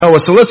Noah.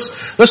 So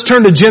let's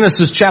turn to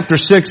Genesis chapter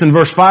 6 and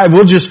verse 5.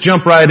 We'll just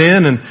jump right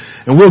in and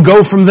we'll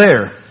go from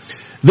there.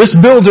 This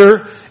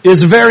builder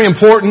is very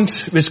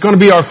important. It's going to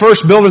be our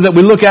first builder that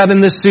we look at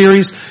in this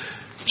series.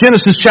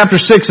 Genesis chapter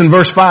 6 and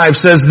verse 5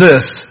 says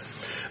this: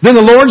 Then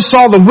the Lord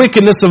saw the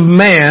wickedness of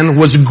man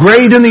was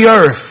great in the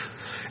earth,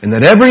 and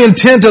that every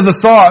intent of the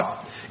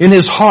thought in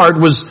his heart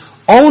was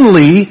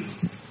only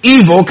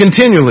evil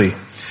continually.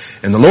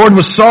 And the Lord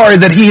was sorry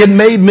that he had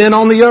made men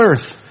on the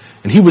earth,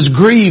 and he was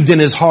grieved in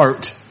his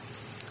heart.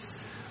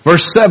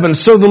 Verse 7,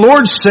 So the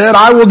Lord said,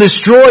 I will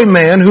destroy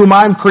man whom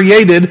I have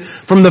created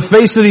from the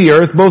face of the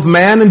earth, both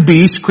man and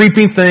beast,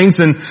 creeping things,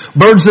 and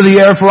birds of the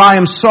air, for I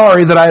am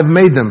sorry that I have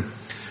made them.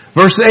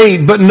 Verse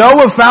 8, But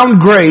Noah found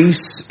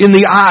grace in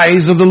the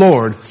eyes of the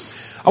Lord.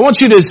 I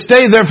want you to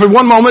stay there for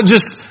one moment.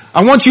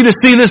 I want you to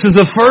see this as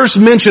the first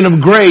mention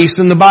of grace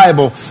in the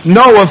Bible.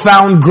 Noah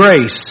found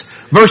grace.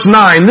 Verse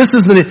 9, this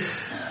is the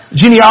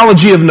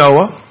genealogy of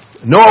Noah.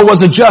 Noah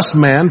was a just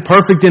man,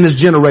 perfect in his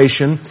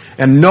generation,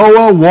 and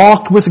Noah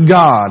walked with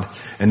God.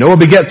 And Noah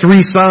begat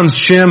 3 sons,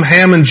 Shem,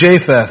 Ham, and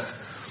Japheth.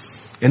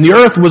 And the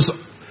earth was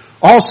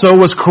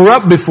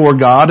corrupt before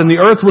God, and the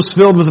earth was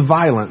filled with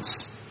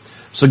violence.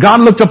 So God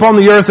looked upon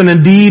the earth, and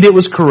indeed it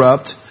was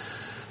corrupt,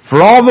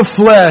 for all the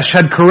flesh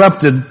had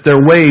corrupted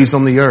their ways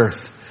on the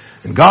earth.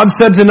 And God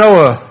said to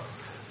Noah,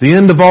 The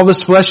end of all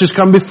this flesh is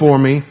come before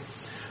me,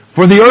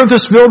 for the earth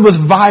is filled with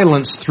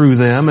violence through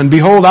them, and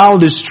behold, I'll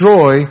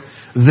destroy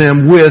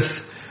them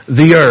with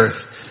the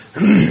earth.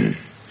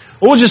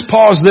 We'll just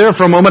pause there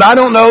for a moment. I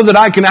don't know that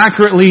I can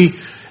accurately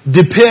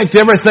depict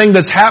everything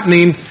that's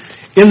happening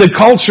in the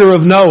culture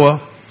of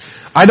Noah.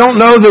 I don't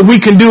know that we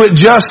can do it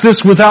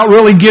justice without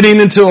really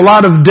getting into a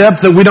lot of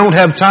depth that we don't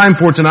have time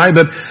for tonight,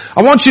 but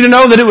I want you to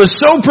know that it was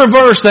so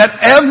perverse that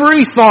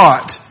every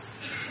thought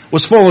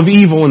was full of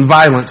evil and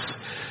violence.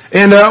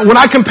 And when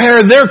I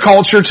compare their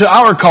culture to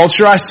our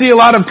culture, I see a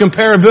lot of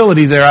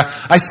comparability there.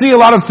 I see a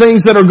lot of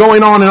things that are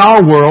going on in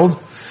our world.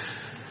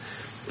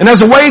 And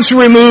as a way to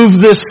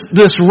remove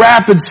this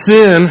rapid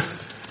sin,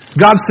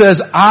 God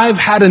says, I've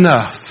had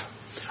enough.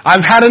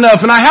 I've had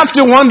enough. And I have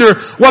to wonder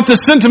what the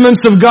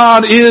sentiments of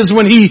God is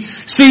when He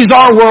sees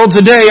our world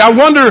today. I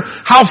wonder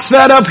how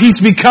fed up He's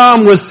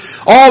become with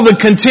all the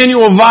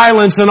continual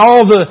violence and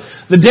all the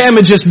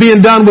damage that's being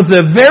done with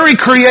the very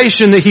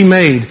creation that He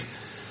made.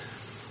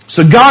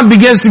 So God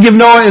begins to give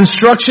Noah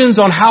instructions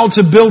on how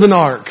to build an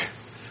ark.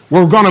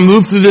 We're going to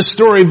move through this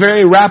story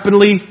very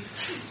rapidly.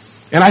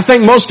 And I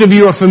think most of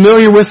you are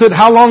familiar with it.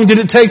 How long did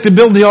it take to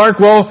build the ark?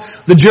 Well,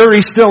 the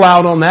jury's still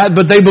out on that,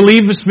 but they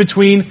believe it's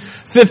between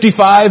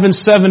 55 and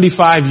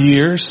 75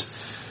 years.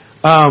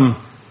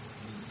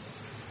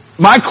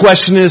 My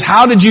question is,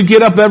 how did you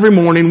get up every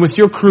morning with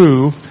your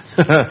crew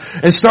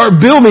and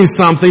start building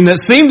something that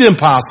seemed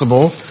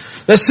impossible,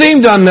 that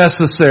seemed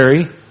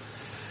unnecessary?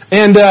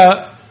 And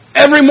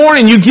every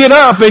morning you get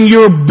up and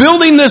you're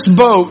building this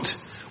boat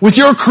with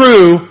your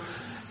crew.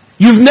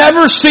 You've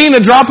never seen a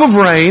drop of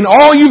rain.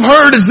 All you've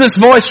heard is this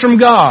voice from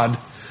God.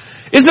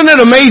 Isn't it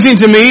amazing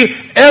to me?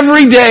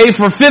 Every day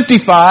for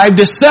 55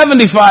 to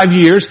 75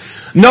 years,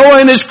 Noah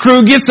and his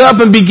crew gets up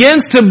and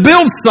begins to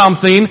build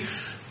something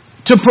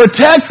to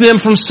protect them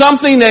from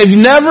something they've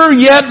never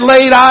yet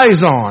laid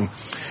eyes on.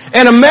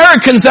 And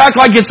Americans act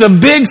like it's a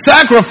big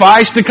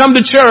sacrifice to come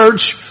to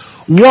church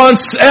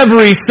once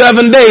every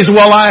 7 days.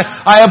 Well,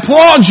 I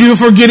applaud you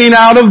for getting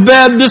out of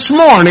bed this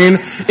morning.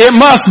 It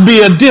must be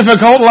a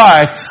difficult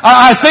life.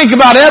 I think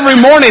about every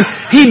morning,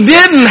 he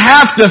didn't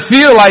have to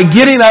feel like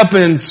getting up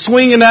and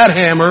swinging that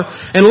hammer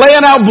and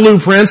laying out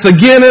blueprints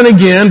again and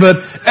again, but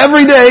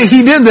every day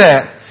he did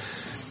that.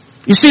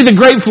 You see, the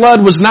Great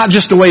Flood was not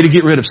just a way to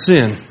get rid of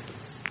sin.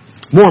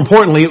 More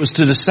importantly, it was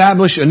to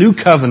establish a new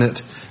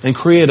covenant and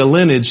create a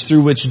lineage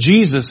through which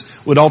Jesus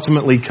would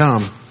ultimately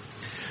come.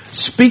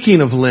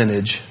 Speaking of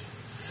lineage,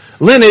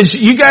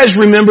 you guys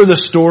remember the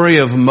story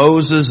of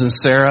Moses and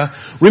Sarah?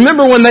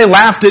 Remember when they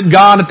laughed at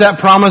God at that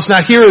promise?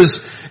 Now here is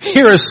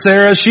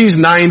Sarah, she's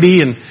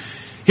 90, and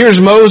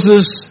here's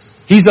Moses,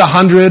 he's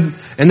 100,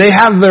 and they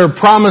have their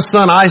promised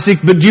son Isaac.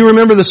 But do you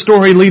remember the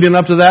story leading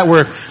up to that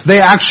where they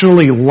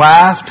actually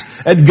laughed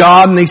at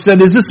God and they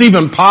said, is this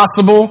even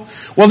possible?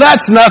 Well,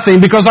 that's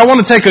nothing, because I want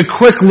to take a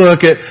quick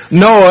look at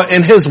Noah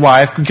and his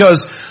wife,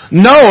 because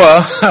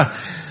Noah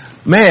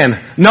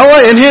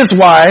and his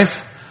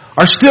wife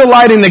are still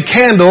lighting the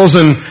candles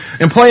and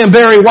playing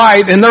Barry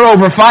White, and they're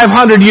over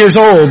 500 years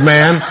old,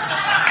 man.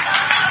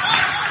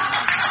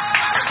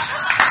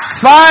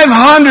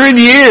 500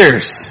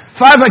 years.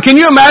 Can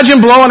you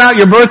imagine blowing out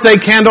your birthday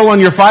candle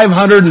on your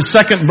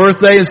 502nd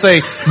birthday and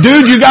say,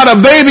 dude, you got a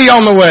baby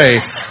on the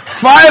way.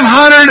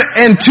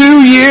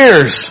 502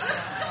 years.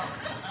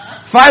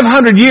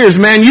 500 years,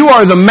 man, you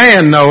are the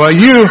man, Noah.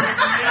 You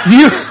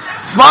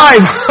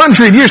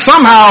 500 years.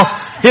 Somehow,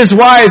 his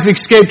wife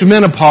escaped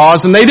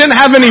menopause, and they didn't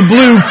have any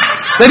blue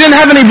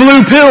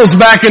pills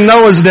back in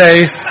Noah's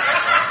day.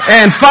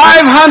 And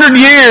 500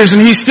 years,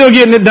 and he's still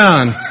getting it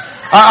done.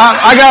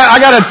 I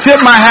got to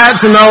tip my hat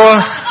to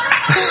Noah.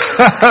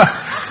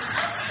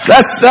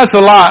 That's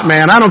a lot,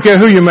 man. I don't care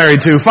who you're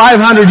married to.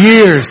 500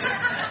 years.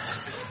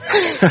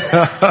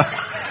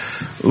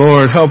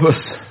 Lord, help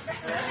us.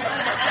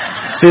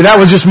 See, that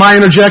was just my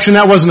interjection.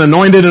 That wasn't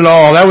anointed at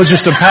all. That was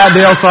just a Pat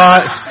Dale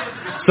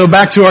thought. So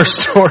back to our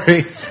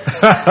story.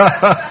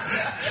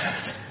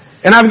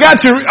 And I've got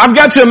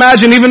to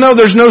imagine, even though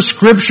there's no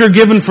scripture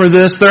given for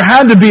this, there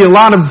had to be a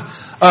lot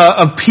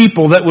of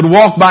people that would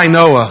walk by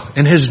Noah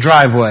in his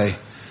driveway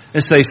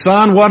and say,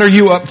 "Son, what are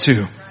you up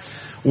to?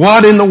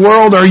 What in the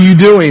world are you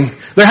doing?"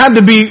 There had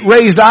to be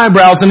raised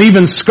eyebrows and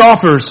even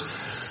scoffers.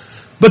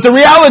 But the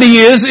reality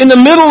is, in the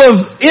middle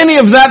of any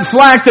of that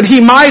flack that he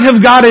might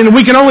have gotten,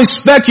 we can only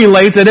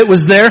speculate that it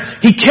was there,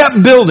 he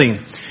kept building.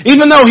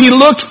 Even though he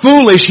looked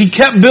foolish, he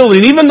kept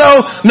building. Even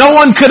though no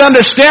one could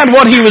understand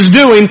what he was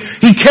doing,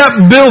 he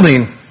kept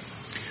building.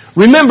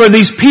 Remember,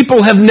 these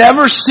people have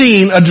never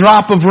seen a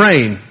drop of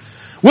rain.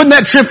 Wouldn't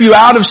that trip you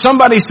out if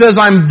somebody says,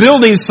 "I'm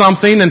building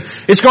something and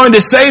it's going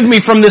to save me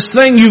from this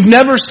thing you've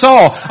never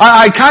saw"?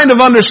 I kind of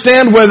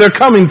understand where they're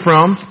coming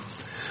from.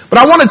 But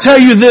I want to tell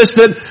you this,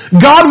 that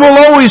God will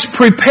always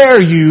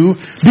prepare you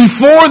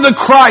before the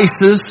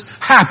crisis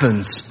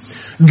happens.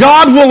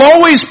 God will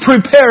always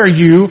prepare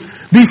you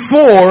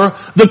before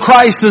the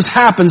crisis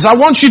happens. I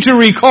want you to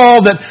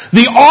recall that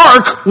the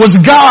ark was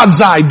God's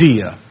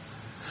idea.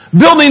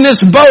 Building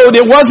this boat,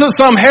 it wasn't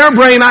some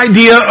harebrained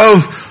idea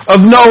of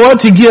Noah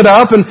to get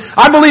up. And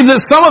I believe that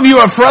some of you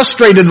are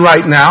frustrated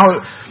right now.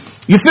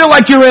 You feel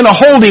like you're in a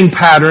holding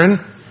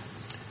pattern.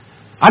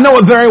 I know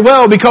it very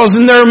well because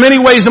there are many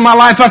ways in my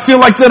life I feel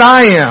like that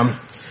I am.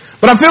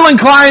 But I feel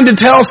inclined to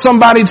tell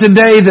somebody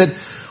today that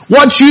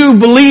what you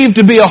believe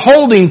to be a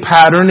holding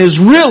pattern is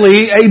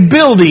really a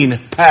building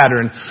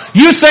pattern.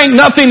 You think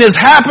nothing is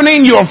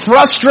happening, you're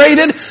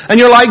frustrated, and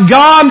you're like,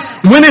 "God,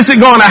 when is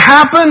it going to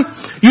happen?"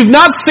 You've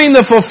not seen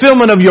the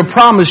fulfillment of your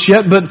promise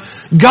yet, but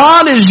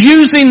God is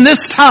using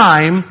this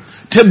time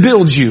to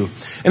build you.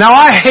 And now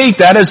I hate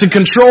that as a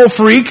control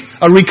freak,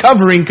 a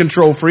recovering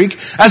control freak,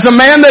 as a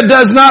man that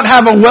does not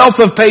have a wealth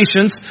of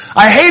patience.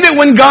 I hate it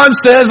when God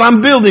says,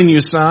 "I'm building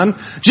you, son.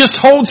 Just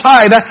hold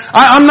tight."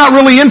 I'm not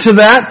really into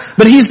that,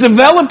 but He's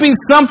developing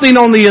something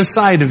on the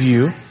inside of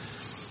you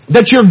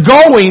that you're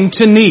going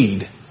to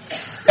need.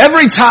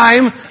 Every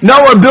time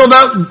Noah built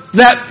up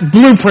that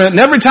blueprint, and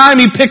every time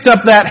he picked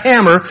up that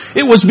hammer,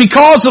 it was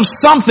because of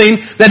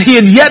something that he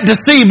had yet to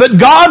see. But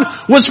God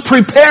was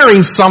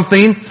preparing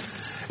something.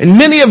 And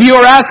many of you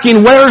are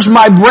asking, "Where's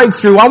my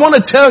breakthrough?" I want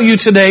to tell you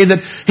today that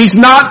He's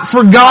not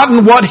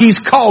forgotten what He's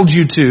called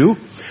you to.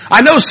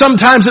 I know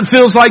sometimes it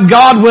feels like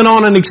God went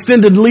on an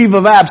extended leave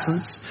of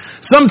absence.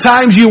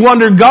 Sometimes you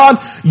wonder,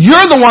 "God,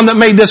 you're the one that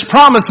made this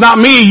promise, not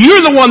me.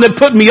 You're the one that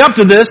put me up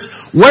to this.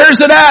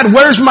 Where's it at?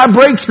 Where's my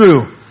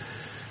breakthrough?"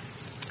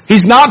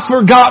 He's not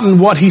forgotten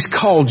what He's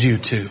called you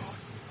to.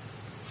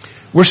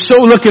 We're so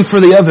looking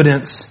for the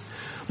evidence.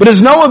 But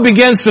as Noah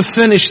begins to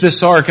finish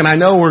this ark, and I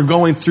know we're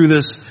going through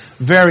this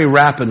very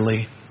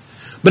rapidly,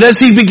 but as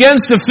he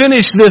begins to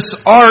finish this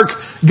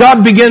ark,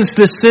 God begins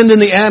to send in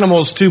the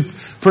animals to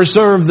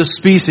preserve the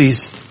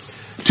species.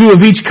 2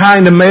 of each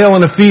kind, a male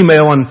and a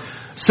female, and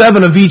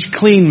 7 of each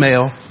clean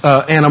male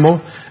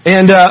animal.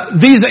 And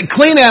these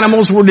clean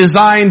animals were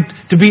designed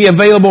to be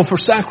available for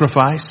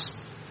sacrifice.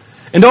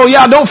 And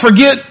don't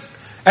forget,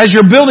 as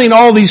you're building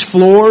all these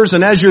floors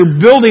and as you're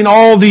building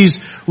all these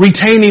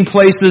retaining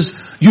places,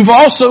 you've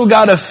also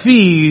got to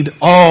feed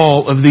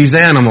all of these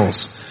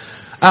animals.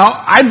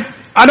 Now,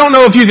 I don't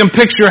know if you can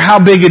picture how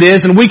big it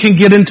is, and we can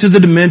get into the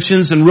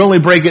dimensions and really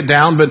break it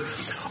down, but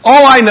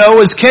all I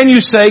know is, can you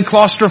say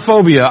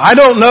claustrophobia? I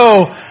don't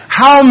know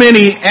how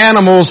many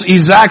animals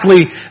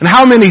exactly and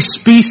how many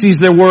species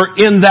there were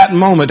in that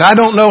moment. I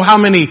don't know how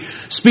many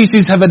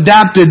species have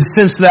adapted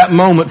since that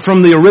moment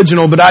from the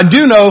original, but I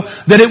do know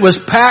that it was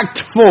packed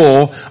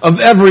full of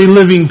every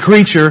living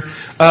creature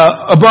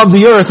above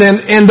the earth,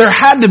 and there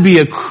had to be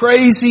a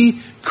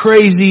crazy,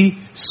 crazy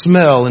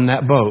smell in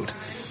that boat.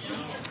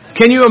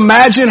 Can you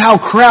imagine how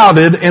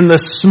crowded and the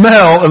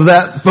smell of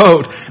that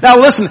boat? Now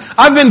listen,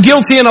 I've been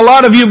guilty, and a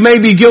lot of you may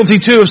be guilty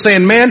too, of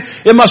saying, "Man,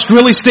 it must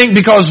really stink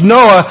because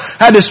Noah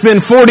had to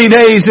spend 40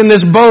 days in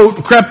this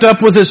boat, crept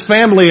up with his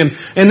family,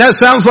 and that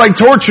sounds like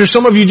torture."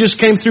 Some of you just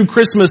came through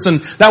Christmas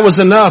and that was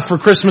enough for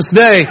Christmas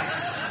Day.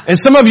 And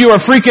some of you are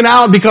freaking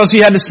out because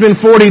you had to spend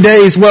 40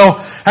 days.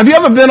 Well, have you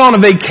ever been on a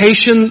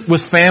vacation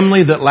with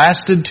family that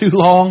lasted too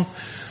long?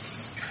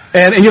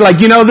 And you're like,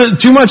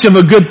 too much of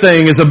a good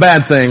thing is a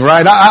bad thing,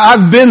 right?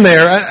 I've been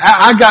there.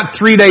 I got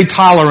 3-day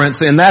tolerance,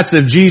 and that's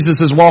if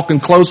Jesus is walking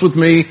close with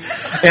me,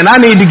 and I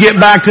need to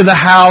get back to the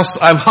house.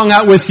 I've hung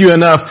out with you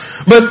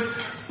enough.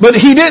 But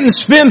he didn't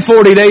spend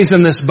 40 days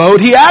in this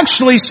boat. He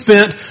actually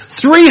spent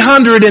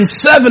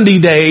 370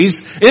 days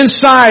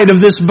inside of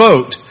this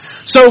boat.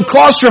 So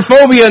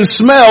claustrophobia and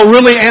smell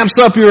really amps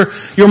up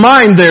your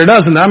mind there,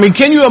 doesn't it? I mean,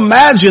 can you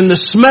imagine the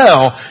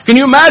smell? Can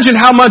you imagine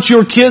how much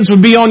your kids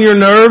would be on your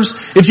nerves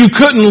if you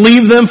couldn't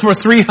leave them for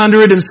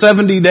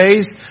 370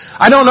 days?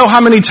 I don't know how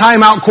many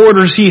timeout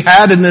quarters he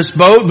had in this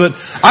boat, but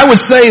I would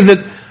say that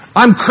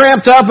I'm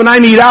cramped up and I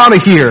need out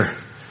of here.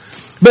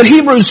 But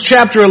Hebrews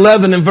chapter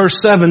 11 and verse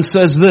 7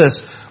 says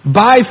this,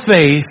 by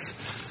faith,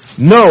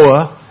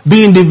 Noah,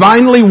 being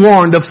divinely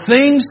warned of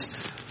things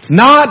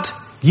not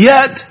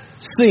yet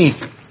seen,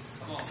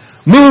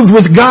 moved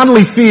with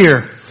godly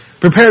fear,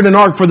 prepared an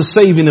ark for the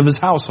saving of his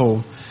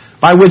household,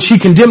 by which he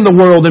condemned the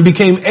world and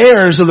became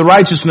heirs of the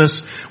righteousness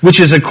which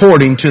is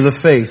according to the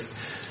faith.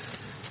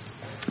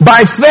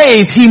 By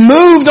faith, he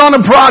moved on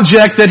a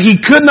project that he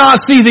could not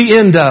see the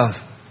end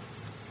of.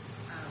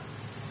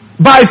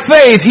 By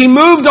faith, he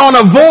moved on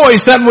a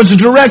voice that was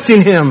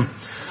directing him.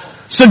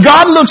 So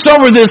God looks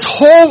over this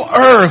whole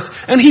earth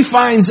and he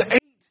finds 8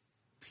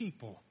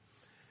 people.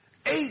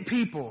 8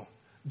 people.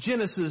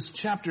 Genesis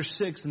chapter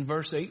 6 and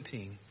verse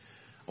 18.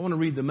 I want to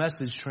read the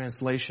Message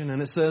translation,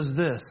 and it says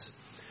this.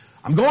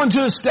 I'm going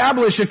to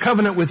establish a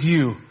covenant with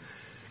you.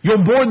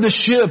 You'll board the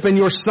ship, and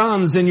your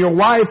sons and your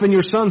wife and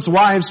your sons'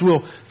 wives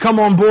will come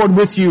on board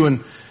with you,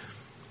 and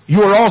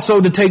you are also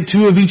to take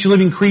 2 of each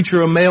living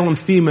creature, a male and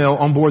female,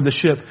 on board the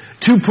ship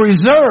to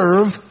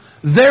preserve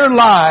their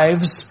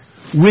lives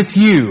with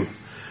you.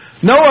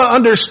 Noah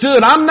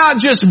understood, I'm not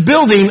just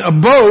building a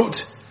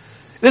boat.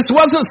 This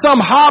wasn't some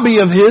hobby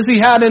of his he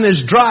had in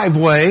his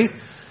driveway.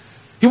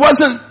 He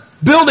wasn't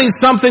building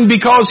something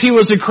because he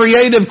was a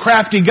creative,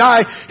 crafty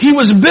guy. He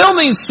was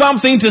building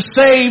something to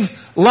save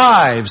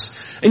lives.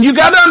 And you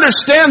got to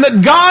understand that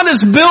God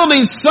is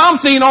building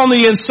something on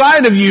the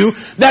inside of you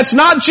that's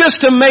not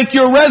just to make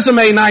your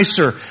resume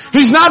nicer.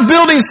 He's not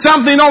building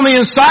something on the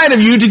inside of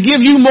you to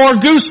give you more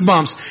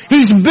goosebumps.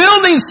 He's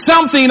building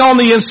something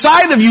on the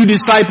inside of you,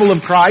 disciple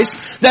of Christ,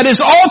 that is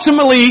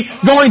ultimately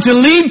going to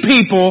lead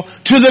people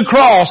to the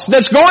cross,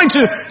 that's going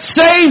to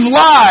save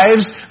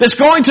lives, that's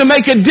going to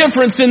make a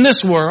difference in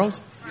this world.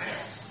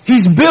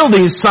 He's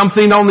building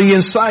something on the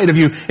inside of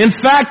you. In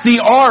fact, the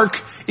ark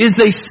is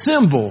a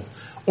symbol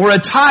or a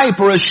type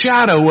or a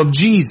shadow of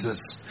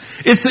Jesus.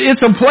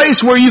 It's a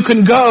place where you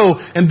can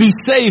go and be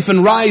safe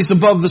and rise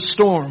above the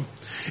storm.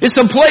 It's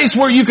a place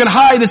where you can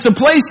hide. It's a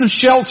place of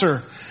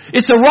shelter.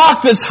 It's a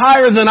rock that's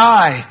higher than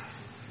I.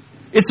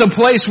 It's a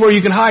place where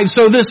you can hide.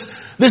 So this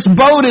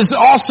boat is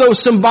also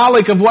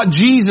symbolic of what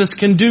Jesus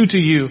can do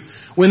to you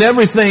when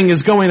everything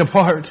is going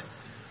apart.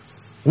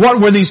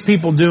 What were these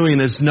people doing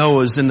as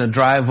Noah's in the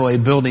driveway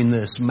building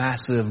this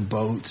massive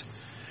boat?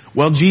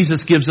 Well,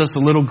 Jesus gives us a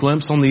little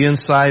glimpse on the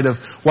inside of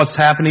what's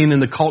happening in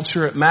the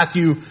culture at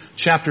Matthew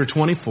chapter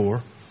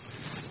 24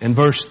 and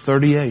verse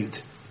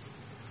 38.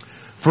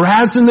 For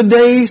as in the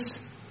days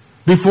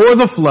before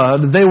the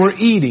flood, they were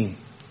eating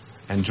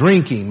and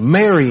drinking,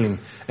 marrying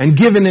and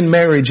giving in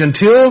marriage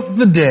until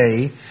the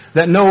day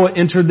that Noah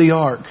entered the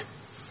ark,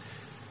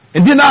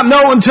 and did not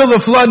know until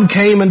the flood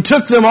came and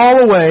took them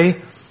all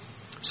away.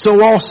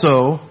 So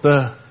also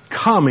the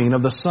coming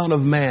of the Son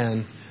of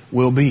Man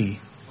will be.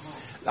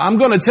 I'm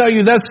going to tell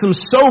you that's some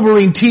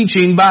sobering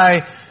teaching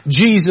by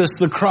Jesus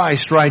the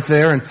Christ right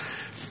there. And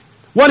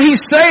what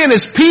he's saying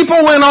is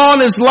people went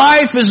on as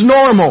life is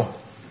normal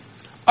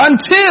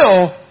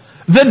until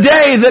the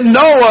day that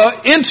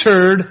Noah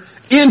entered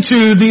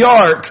into the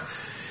ark.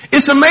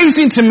 It's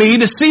amazing to me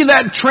to see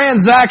that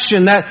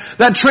transaction,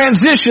 that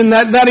transition,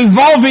 that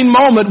evolving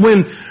moment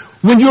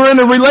when you're in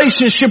a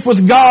relationship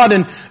with God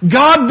and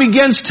God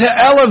begins to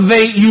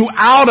elevate you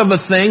out of a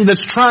thing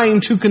that's trying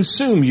to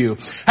consume you.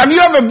 Have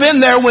you ever been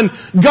there when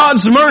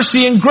God's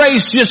mercy and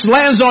grace just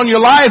lands on your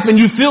life and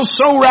you feel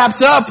so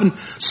wrapped up in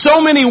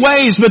so many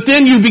ways, but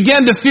then you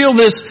begin to feel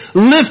this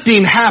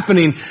lifting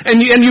happening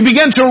and you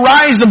begin to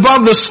rise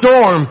above the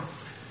storm.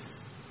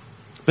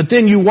 But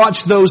then you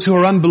watch those who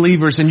are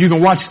unbelievers and you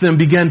can watch them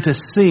begin to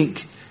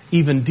sink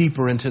even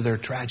deeper into their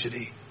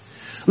tragedy.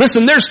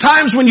 Listen, there's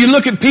times when you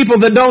look at people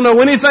that don't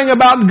know anything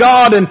about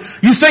God and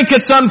you think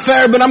it's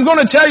unfair, but I'm going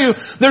to tell you,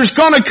 there's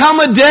going to come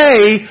a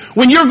day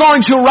when you're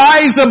going to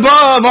rise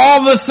above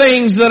all the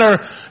things that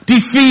are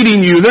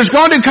defeating you. There's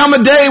going to come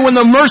a day when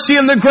the mercy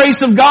and the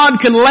grace of God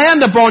can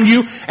land upon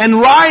you and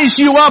rise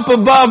you up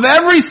above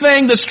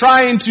everything that's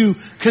trying to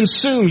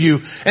consume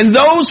you. And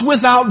those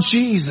without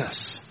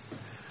Jesus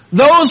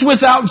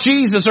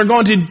are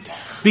going to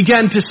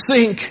begin to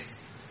sink.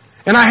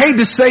 And I hate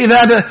to say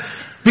that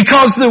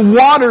because the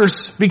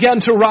waters began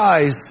to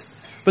rise.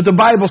 But the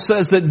Bible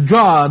says that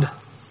God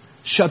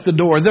shut the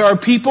door. There are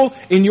people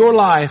in your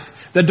life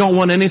that don't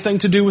want anything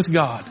to do with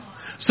God.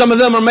 Some of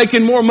them are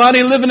making more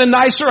money, living in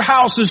nicer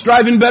houses,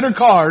 driving better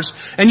cars.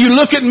 And you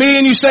look at me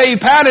and you say,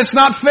 Pat, it's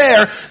not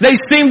fair. They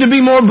seem to be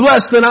more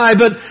blessed than I.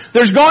 But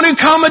there's going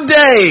to come a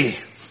day.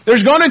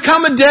 There's going to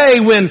come a day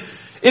when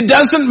it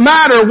doesn't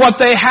matter what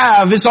they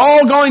have. It's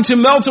all going to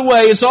melt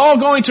away. It's all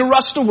going to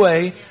rust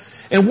away.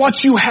 And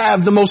what you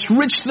have, the most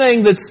rich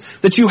thing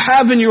that you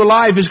have in your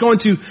life is going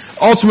to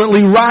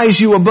ultimately rise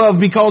you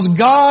above, because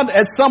God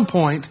at some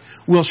point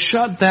will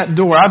shut that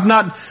door. I've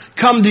not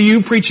come to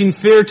you preaching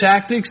fear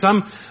tactics.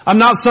 I'm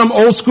not some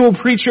old school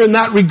preacher in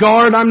that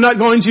regard. I'm not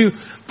going to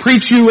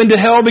preach you into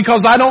hell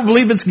because I don't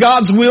believe it's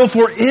God's will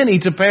for any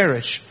to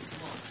perish.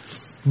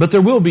 But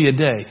there will be a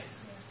day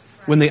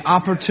when the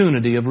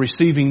opportunity of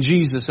receiving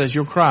Jesus as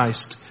your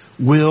Christ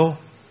will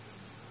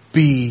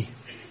be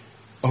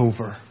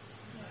over.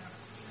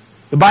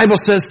 The Bible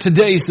says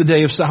today's the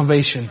day of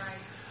salvation.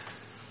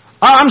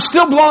 I'm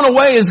still blown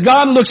away as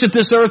God looks at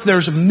this earth.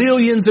 There's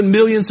millions and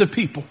millions of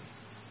people.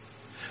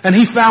 And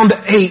He found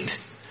 8.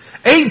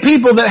 8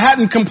 people that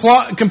hadn't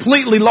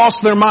completely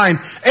lost their mind.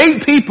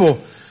 8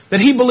 people that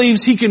He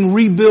believes He can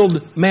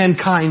rebuild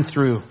mankind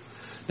through.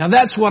 Now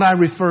that's what I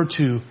refer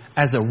to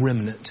as a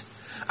remnant.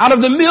 Out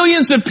of the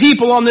millions of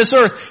people on this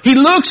earth, He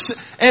looks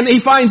and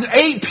He finds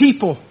 8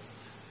 people.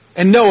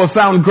 And Noah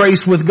found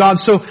grace with God.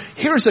 So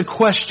here's a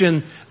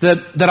question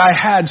that I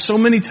had so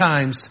many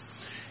times.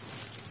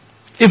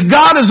 If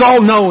God is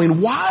all-knowing,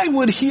 why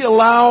would He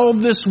allow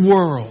this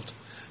world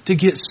to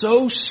get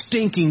so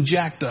stinking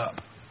jacked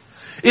up?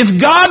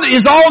 If God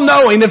is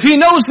all-knowing, if He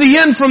knows the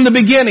end from the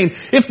beginning,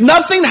 if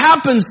nothing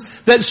happens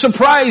that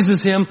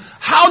surprises Him,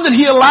 how did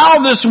He allow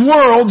this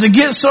world to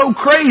get so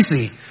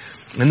crazy?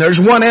 And there's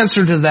one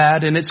answer to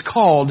that, and it's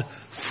called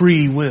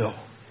free will.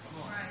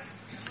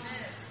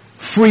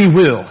 Free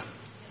will.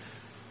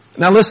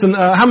 Now listen,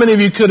 how many of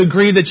you could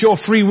agree that your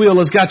free will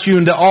has got you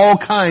into all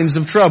kinds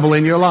of trouble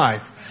in your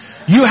life?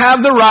 You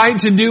have the right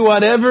to do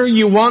whatever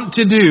you want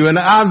to do. And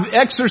I've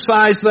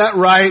exercised that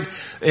right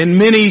in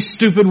many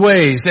stupid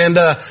ways. And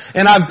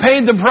I've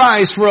paid the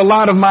price for a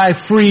lot of my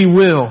free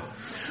will.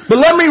 But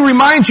let me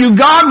remind you,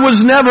 God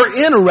was never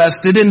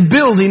interested in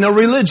building a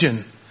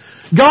religion.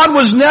 God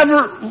was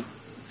never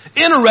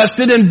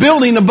interested in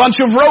building a bunch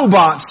of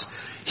robots.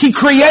 He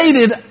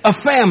created a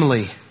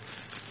family.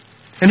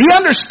 And He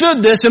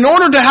understood this. In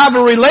order to have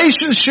a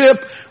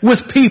relationship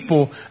with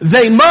people,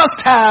 they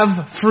must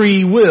have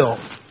free will.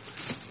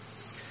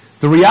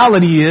 The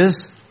reality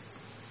is,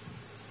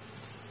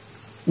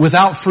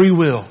 without free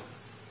will,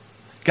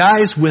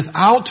 guys,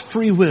 without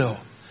free will,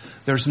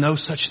 there's no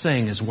such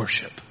thing as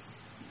worship.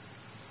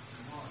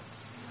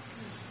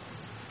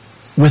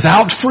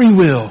 Without free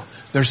will,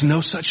 there's no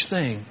such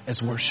thing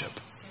as worship.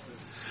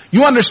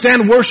 You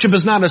understand worship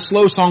is not a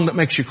slow song that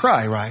makes you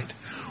cry, right?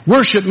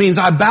 Worship means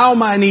I bow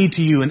my knee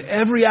to You in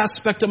every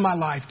aspect of my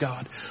life,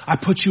 God. I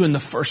put You in the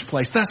first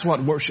place. That's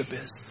what worship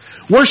is.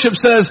 Worship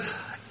says,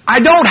 I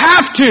don't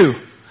have to.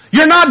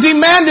 You're not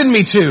demanding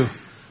me to.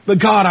 But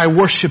God, I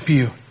worship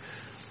You.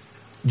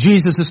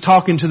 Jesus is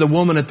talking to the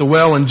woman at the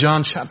well in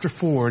John chapter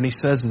 4, and He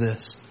says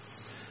this,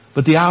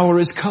 but the hour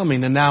is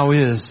coming, and now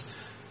is,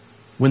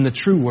 when the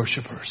true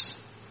worshipers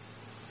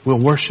will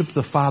worship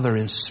the Father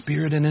in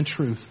spirit and in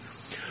truth.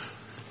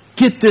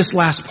 Get this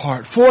last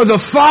part. For the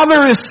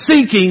Father is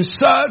seeking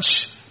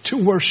such to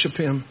worship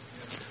Him.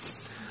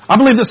 I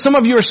believe that some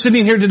of you are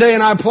sitting here today,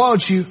 and I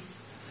applaud you,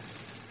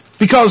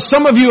 because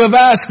some of you have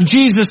asked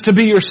Jesus to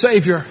be your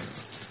Savior.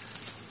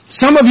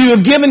 Some of you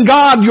have given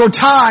God your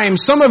time.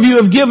 Some of you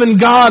have given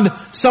God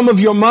some of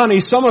your money.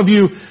 Some of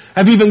you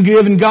have even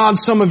given God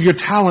some of your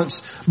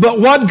talents. But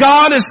what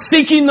God is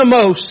seeking the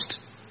most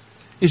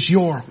is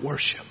your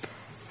worship.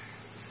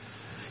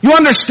 You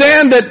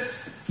understand that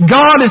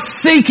God is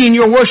seeking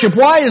your worship.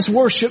 Why is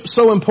worship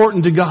so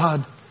important to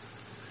God?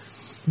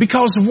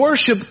 Because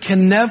worship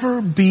can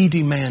never be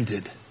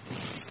demanded.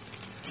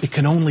 It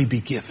can only be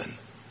given.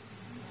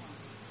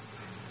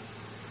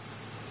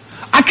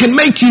 I can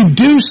make you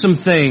do some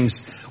things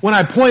when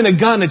I point a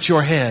gun at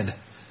your head,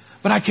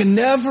 but I can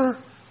never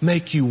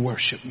make you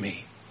worship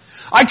me.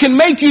 I can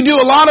make you do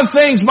a lot of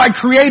things by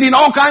creating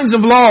all kinds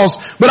of laws,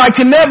 but I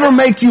can never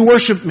make you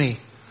worship me.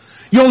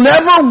 You'll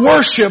never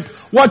worship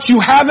what you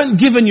haven't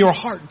given your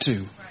heart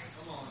to.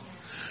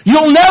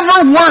 You'll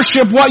never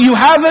worship what you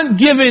haven't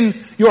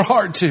given your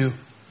heart to.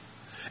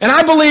 And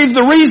I believe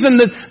the reason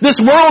that this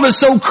world is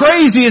so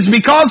crazy is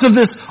because of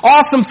this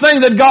awesome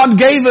thing that God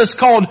gave us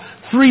called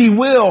free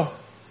will.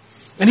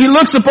 And He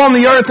looks upon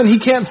the earth and He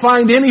can't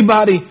find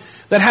anybody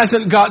that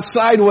hasn't got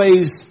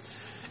sideways.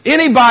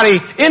 Anybody,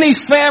 any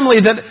family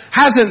that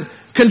hasn't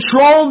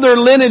controlled their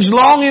lineage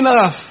long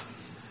enough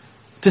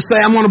to say,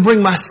 I'm going to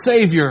bring my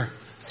Savior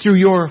through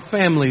your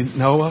family,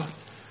 Noah.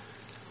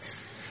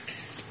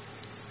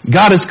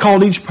 God has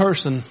called each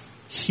person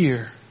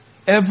here,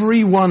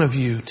 every one of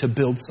you, to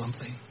build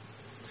something.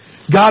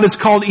 God has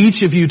called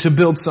each of you to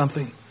build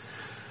something.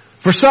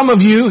 For some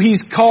of you,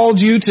 He's called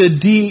you to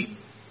deep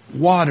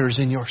waters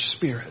in your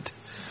spirit.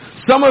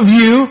 Some of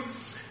you,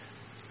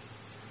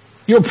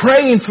 you're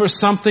praying for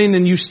something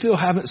and you still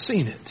haven't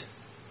seen it.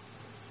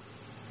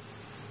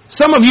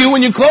 Some of you,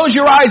 when you close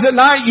your eyes at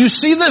night, you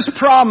see this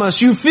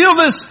promise. You feel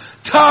this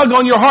tug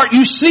on your heart.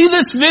 You see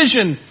this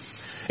vision.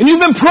 And you've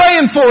been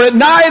praying for it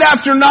night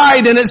after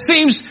night, and it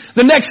seems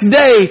the next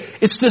day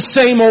it's the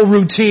same old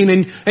routine.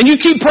 And you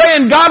keep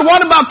praying, God,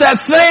 what about that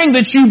thing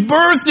that you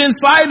birthed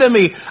inside of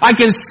me? I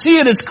can see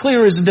it as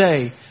clear as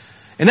day.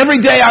 And every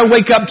day I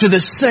wake up to the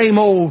same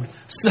old,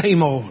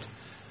 same old.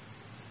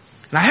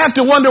 And I have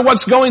to wonder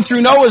what's going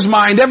through Noah's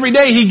mind. Every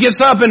day he gets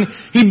up and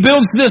he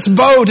builds this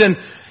boat, and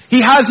he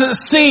hasn't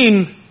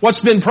seen what's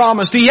been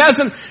promised. He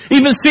hasn't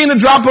even seen a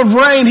drop of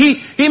rain.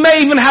 He may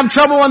even have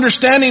trouble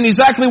understanding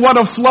exactly what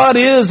a flood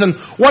is and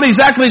what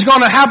exactly is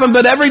going to happen.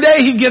 But every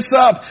day he gets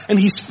up and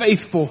he's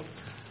faithful.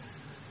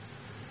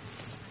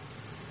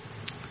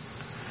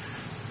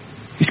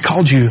 He's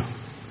called you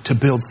to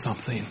build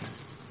something.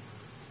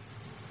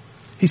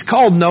 He's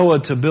called Noah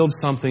to build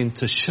something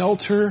to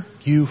shelter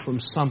you from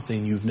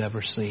something you've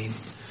never seen.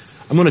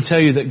 I'm going to tell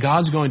you that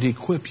God's going to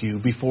equip you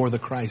before the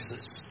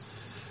crisis.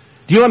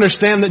 Do you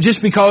understand that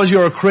just because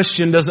you're a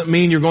Christian doesn't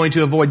mean you're going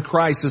to avoid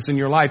crisis in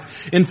your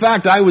life? In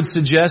fact, I would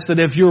suggest that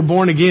if you're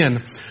born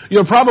again,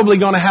 you're probably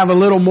going to have a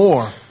little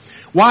more.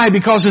 Why?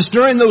 Because it's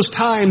during those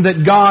times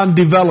that God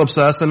develops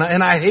us, and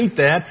I hate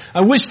that.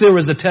 I wish there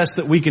was a test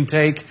that we can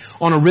take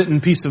on a written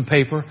piece of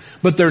paper,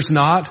 but there's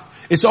not.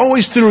 It's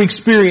always through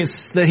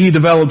experience that He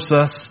develops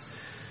us.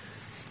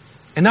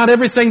 And not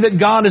everything that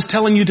God is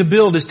telling you to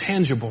build is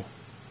tangible.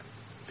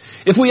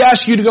 If we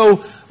ask you to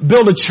go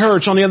build a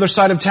church on the other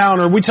side of town,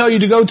 or we tell you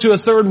to go to a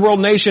third world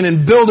nation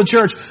and build a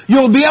church,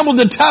 you'll be able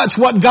to touch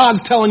what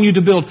God's telling you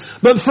to build.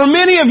 But for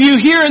many of you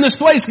here in this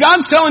place,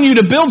 God's telling you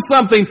to build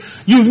something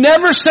you've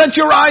never set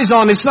your eyes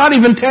on. It's not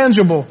even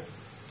tangible.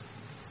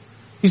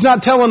 He's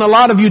not telling a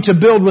lot of you to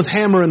build with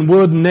hammer and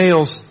wood and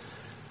nails.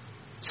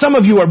 Some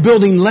of you are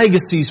building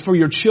legacies for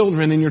your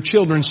children and your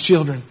children's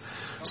children.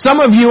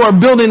 Some of you are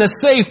building a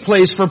safe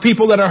place for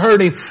people that are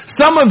hurting.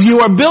 Some of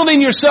you are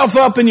building yourself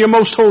up in your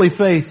most holy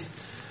faith.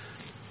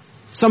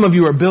 Some of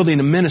you are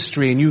building a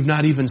ministry and you've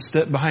not even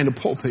stepped behind a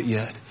pulpit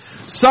yet.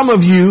 Some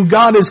of you,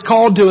 God is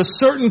called to a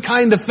certain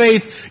kind of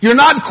faith. You're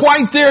not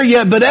quite there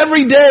yet, but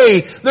every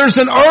day there's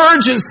an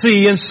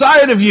urgency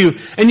inside of you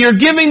and you're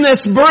giving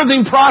this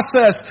birthing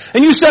process.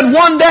 And you said,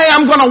 one day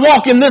I'm going to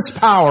walk in this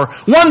power.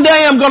 One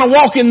day I'm going to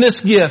walk in this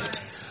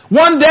gift.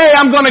 One day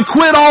I'm going to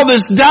quit all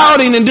this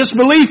doubting and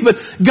disbelief, but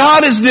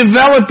God is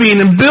developing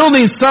and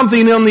building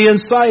something on the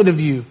inside of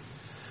you.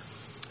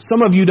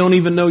 Some of you don't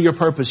even know your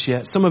purpose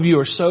yet. Some of you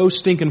are so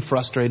stinking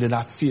frustrated,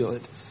 I feel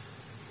it.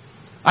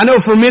 I know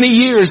for many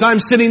years I'm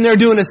sitting there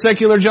doing a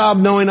secular job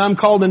knowing I'm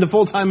called into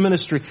full-time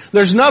ministry.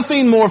 There's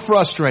nothing more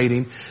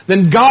frustrating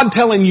than God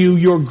telling you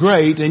you're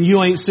great and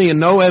you ain't seeing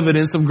no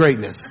evidence of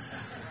greatness.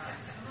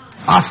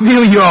 I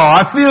feel you all.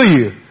 I feel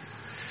you.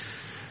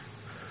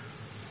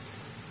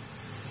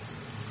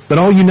 But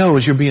all you know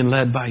is you're being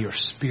led by your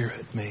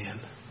spirit, man.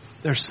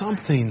 There's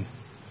something.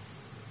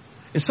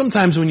 And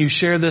sometimes when you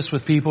share this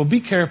with people,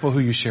 be careful who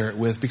you share it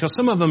with, because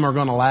some of them are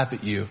going to laugh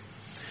at you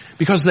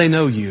because they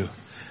know you.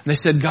 And they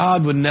said,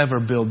 God would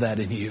never build that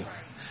in you.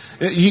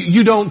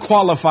 You don't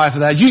qualify for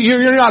that.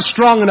 You're not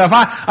strong enough.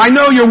 I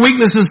know your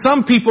weaknesses.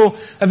 Some people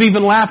have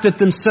even laughed at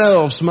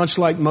themselves, much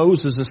like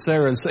Moses and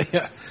Sarah, and say,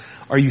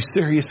 are you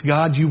serious,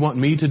 God? You want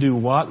me to do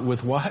what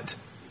with what?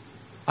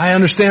 I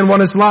understand what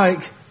it's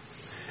like.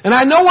 And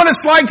I know what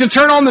it's like to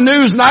turn on the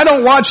news, and I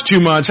don't watch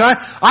too much.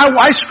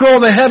 I scroll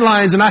the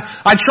headlines, and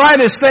I try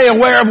to stay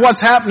aware of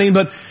what's happening.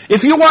 But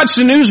if you watch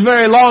the news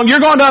very long, you're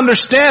going to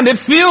understand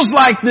it feels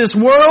like this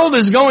world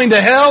is going to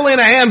hell in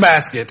a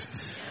handbasket.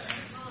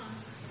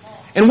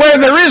 And where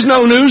there is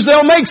no news,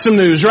 they'll make some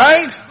news,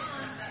 right?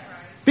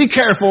 Be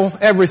careful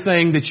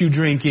everything that you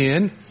drink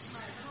in.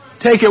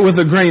 Take it with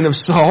a grain of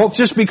salt.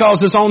 Just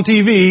because it's on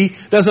TV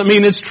doesn't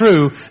mean it's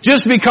true.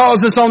 Just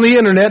because it's on the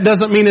internet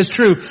doesn't mean it's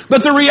true.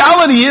 But the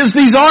reality is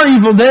these are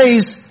evil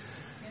days.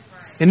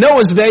 In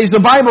Noah's days, the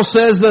Bible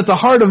says that the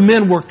heart of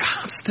men were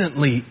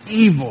constantly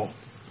evil.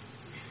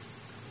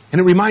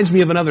 And it reminds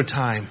me of another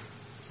time.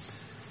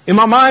 In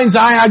my mind's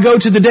eye, I go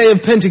to the day of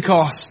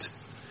Pentecost.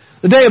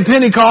 The day of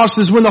Pentecost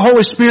is when the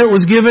Holy Spirit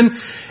was given.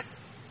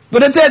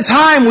 But at that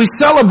time, we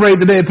celebrate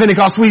the day of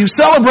Pentecost. We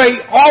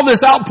celebrate all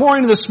this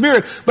outpouring of the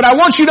Spirit. But I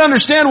want you to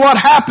understand what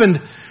happened.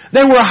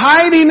 They were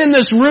hiding in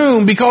this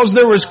room because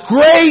there was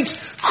great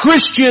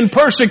Christian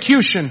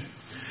persecution.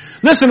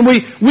 Listen,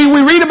 we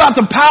read about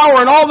the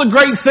power and all the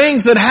great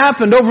things that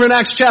happened over in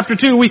Acts chapter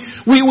 2.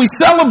 We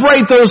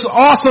celebrate those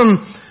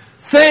awesome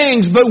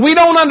things, but we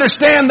don't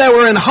understand that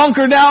we're in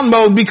hunker down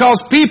mode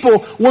because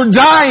people were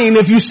dying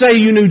if you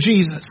say you knew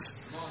Jesus.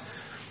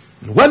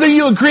 Whether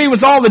you agree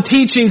with all the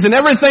teachings and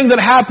everything that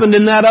happened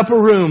in that upper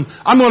room,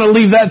 I'm going to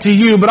leave that to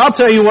you, but I'll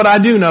tell you what I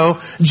do know.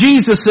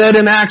 Jesus said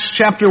in Acts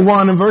chapter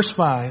 1 and verse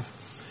 5,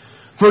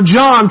 "For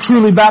John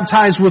truly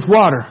baptized with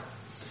water,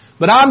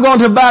 but I'm going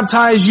to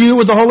baptize you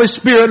with the Holy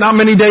Spirit not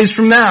many days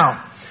from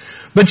now.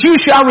 But you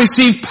shall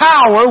receive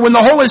power when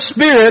the Holy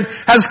Spirit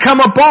has come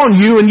upon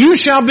you, and you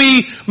shall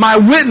be my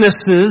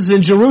witnesses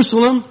in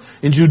Jerusalem,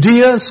 in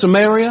Judea,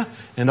 Samaria,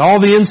 and all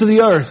the ends of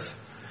the earth."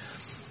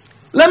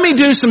 Let me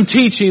do some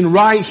teaching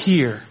right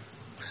here.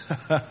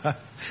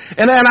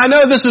 And I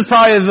know this is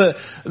probably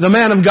the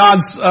man of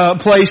God's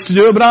place to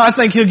do it, but I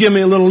think he'll give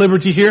me a little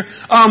liberty here.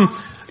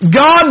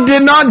 God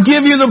did not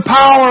give you the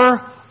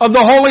power of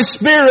the Holy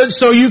Spirit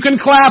so you can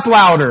clap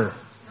louder.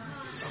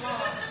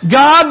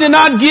 God did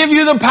not give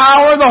you the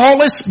power of the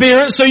Holy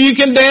Spirit so you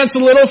can dance a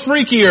little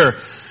freakier.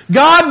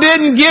 God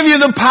didn't give you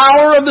the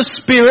power of the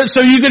Spirit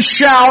so you could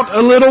shout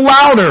a little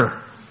louder.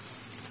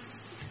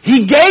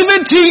 He gave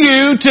it to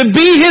you to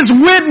be His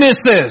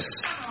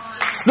witnesses.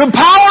 The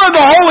power of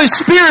the Holy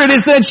Spirit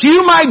is that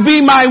you might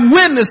be my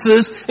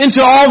witnesses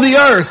into all the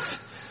earth.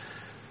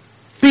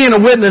 Being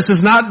a witness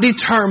is not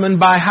determined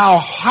by how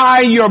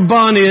high your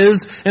bun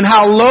is and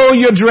how low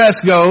your dress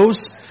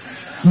goes.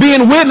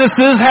 Being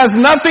witnesses has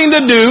nothing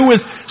to do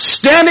with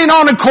standing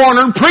on a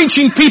corner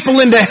preaching people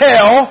into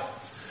hell.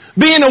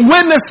 Being a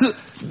witness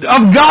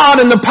of God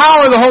and the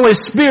power of the Holy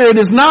Spirit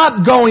is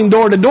not going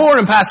door to door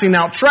and passing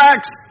out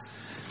tracts.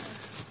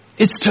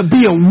 It's to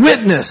be a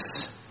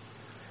witness.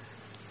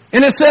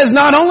 And it says,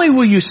 not only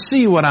will you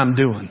see what I'm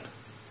doing,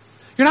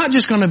 you're not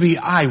just going to be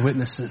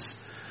eyewitnesses,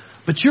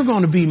 but you're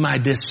going to be my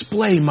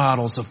display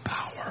models of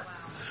power.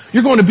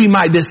 You're going to be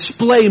my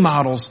display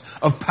models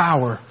of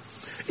power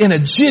in a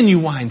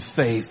genuine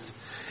faith,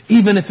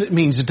 even if it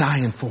means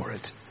dying for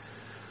it.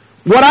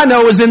 What I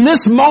know is in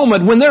this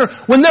moment, when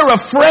they're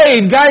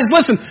afraid, guys,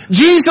 listen,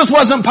 Jesus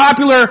wasn't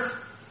popular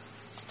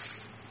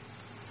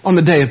on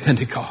the day of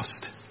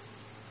Pentecost.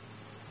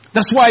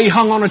 That's why He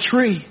hung on a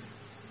tree.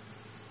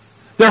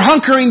 They're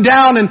hunkering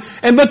down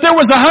but there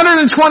was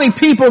 120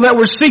 people that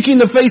were seeking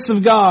the face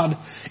of God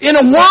in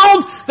a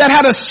world that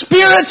had a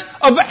spirit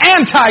of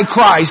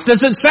Antichrist.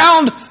 Does it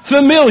sound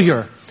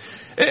familiar?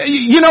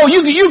 You know,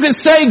 you can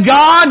say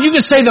God, you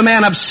can say the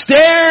man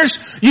upstairs,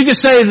 you can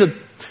say that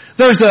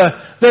there's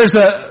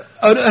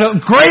a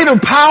greater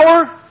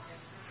power,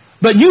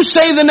 but you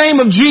say the name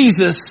of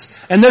Jesus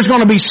and there's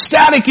going to be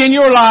static in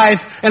your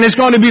life and it's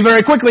going to be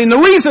very quickly. And the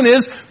reason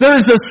is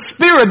there's a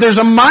spirit, there's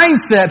a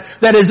mindset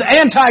that is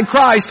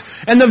Antichrist,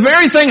 and the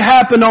very thing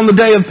happened on the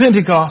day of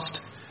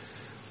Pentecost.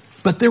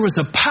 But there was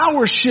a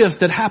power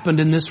shift that happened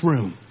in this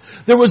room.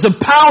 There was a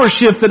power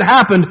shift that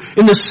happened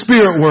in the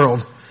spirit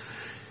world.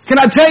 Can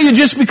I tell you,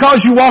 just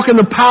because you walk in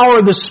the power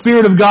of the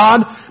Spirit of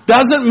God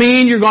doesn't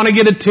mean you're going to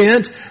get a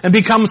tent and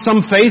become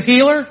some faith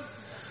healer?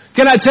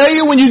 Can I tell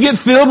you, when you get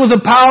filled with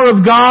the power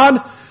of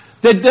God,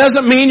 that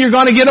doesn't mean you're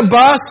going to get a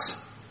bus?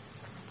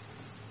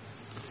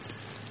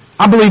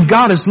 I believe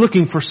God is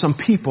looking for some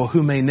people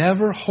who may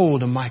never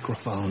hold a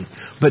microphone,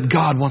 but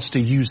God wants to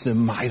use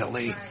them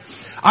mightily.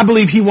 I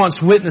believe He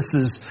wants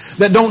witnesses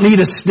that don't need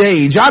a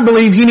stage. I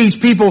believe He needs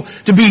people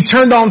to be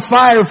turned on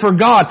fire for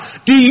God.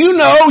 Do you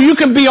know you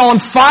can be on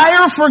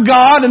fire for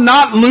God and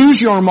not lose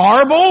your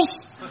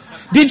marbles?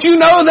 Did you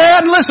know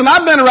that? Listen,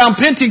 I've been around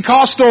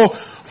Pentecostal,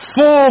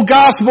 full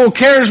gospel,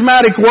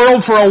 charismatic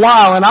world for a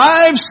while, and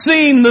I've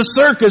seen the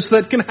circus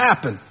that can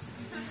happen.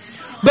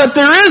 But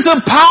there is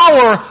a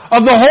power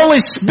of the Holy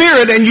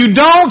Spirit, and you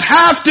don't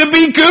have to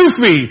be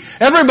goofy.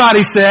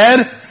 Everybody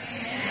said,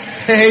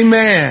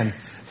 Amen.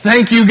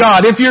 Thank you,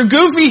 God. If you're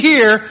goofy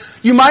here,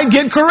 you might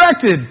get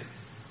corrected.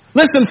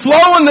 Listen,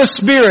 flow in the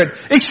Spirit.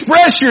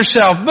 Express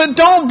yourself, but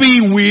don't be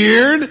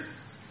weird.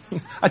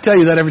 I tell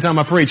you that every time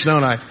I preach,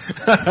 don't I?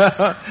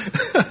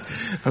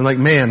 I'm like,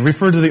 man,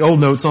 refer to the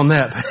old notes on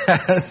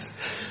that.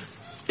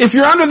 If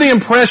you're under the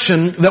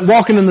impression that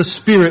walking in the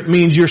Spirit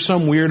means you're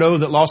some weirdo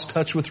that lost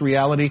touch with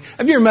reality,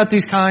 have you ever met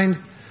these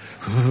kind?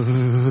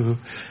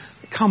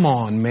 Come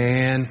on,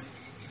 man.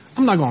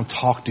 I'm not going to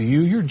talk to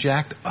you. You're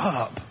jacked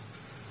up.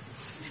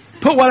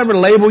 Put whatever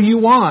label you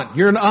want.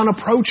 You're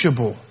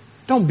unapproachable.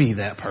 Don't be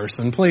that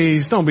person,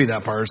 please. Don't be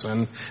that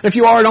person. If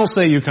you are, don't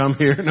say you come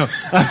here. No,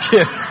 I'm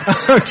kidding.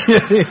 I'm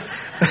kidding.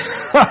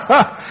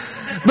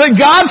 But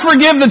God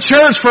forgive the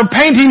church for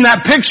painting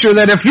that picture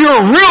that if you're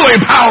really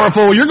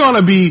powerful, you're going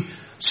to be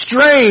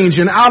strange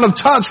and out of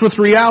touch with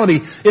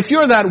reality. If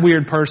you're that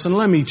weird person,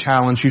 let me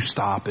challenge you,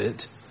 stop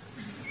it.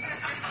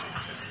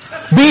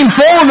 Being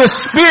full of the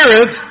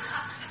Spirit,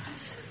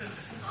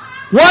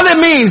 what it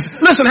means.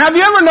 Listen, have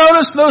you ever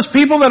noticed those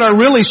people that are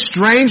really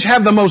strange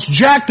have the most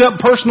jacked up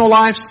personal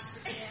lives?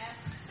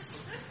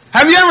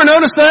 Have you ever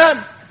noticed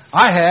that?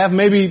 I have.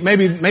 Maybe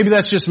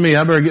that's just me.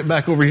 I better get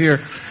back over here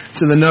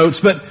to the notes.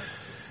 But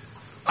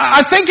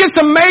I think it's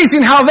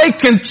amazing how they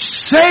can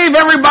save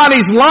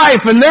everybody's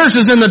life and theirs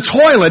is in the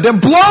toilet. It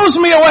blows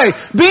me away.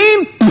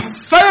 Being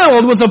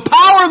filled with the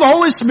power of the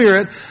Holy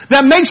Spirit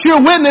that makes you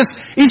a witness,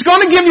 He's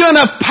going to give you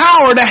enough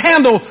power to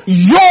handle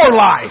your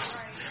life.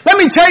 Let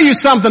me tell you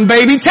something,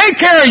 baby. Take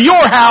care of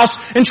your house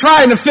and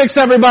try to fix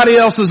everybody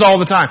else's all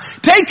the time.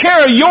 Take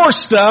care of your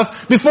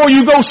stuff before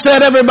you go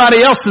set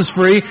everybody else's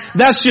free.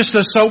 That's just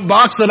a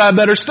soapbox that I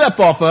better step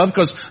off of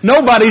because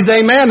nobody's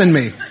amening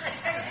me.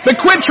 But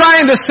quit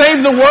trying to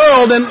save the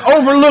world and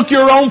overlook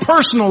your own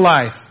personal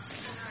life.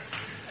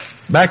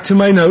 Back to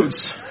my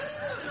notes.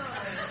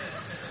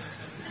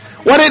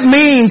 What it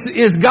means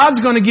is God's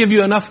going to give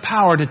you enough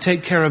power to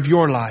take care of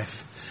your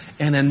life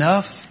and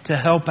enough to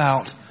help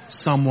out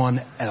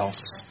someone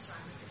else.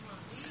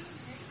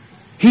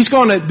 He's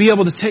going to be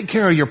able to take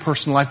care of your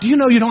personal life. Do you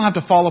know you don't have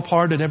to fall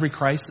apart at every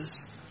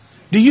crisis?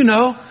 Do you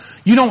know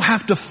you don't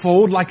have to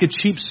fold like a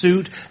cheap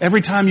suit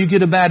every time you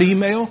get a bad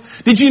email?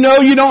 Did you know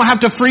you don't have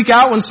to freak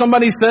out when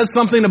somebody says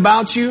something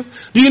about you?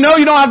 Do you know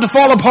you don't have to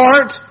fall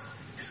apart?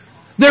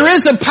 There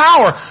is a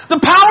power. The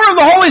power of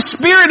the Holy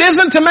Spirit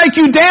isn't to make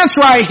you dance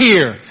right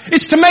here.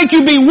 It's to make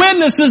you be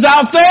witnesses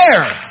out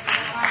there.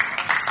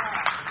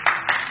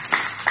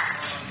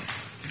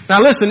 Now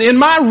listen, in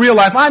my real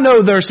life, I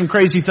know there are some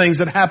crazy things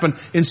that happen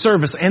in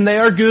service, and they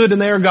are good and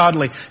they are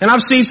godly. And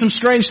I've seen some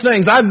strange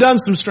things. I've done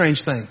some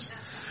strange things.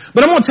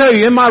 But I'm going to tell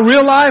you, in my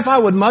real life, I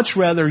would much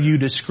rather you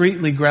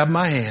discreetly grab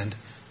my hand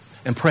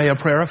and pray a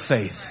prayer of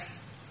faith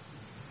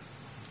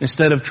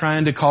instead of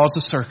trying to cause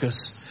a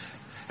circus.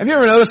 Have you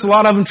ever noticed a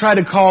lot of them try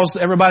to cause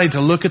everybody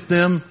to look at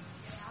them?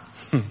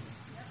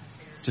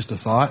 Just a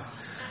thought.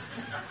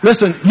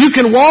 Listen, you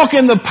can walk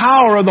in the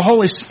power of the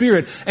Holy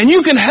Spirit, and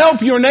you can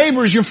help your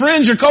neighbors, your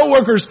friends, your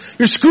coworkers,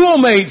 your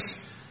schoolmates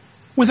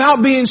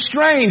without being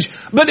strange.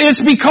 But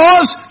it's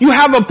because you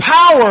have a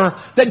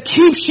power that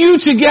keeps you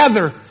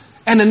together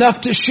and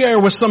enough to share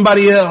with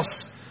somebody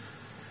else.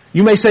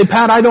 You may say,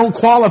 Pat, I don't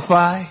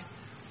qualify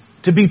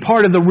to be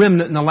part of the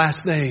remnant in the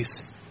last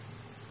days.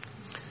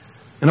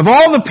 And of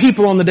all the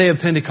people on the day of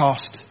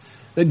Pentecost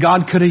that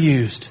God could have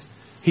used,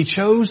 He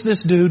chose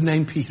this dude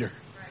named Peter.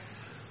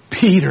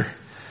 Peter.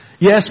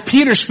 Yes,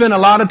 Peter spent a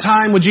lot of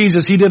time with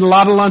Jesus. He did a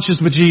lot of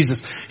lunches with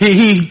Jesus.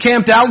 He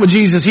camped out with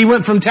Jesus. He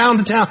went from town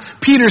to town.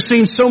 Peter's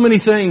seen so many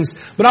things.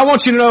 But I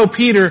want you to know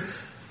Peter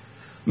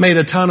made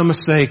a ton of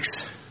mistakes.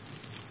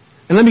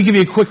 And let me give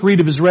you a quick read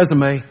of his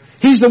resume.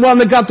 He's the one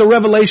that got the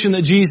revelation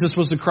that Jesus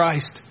was the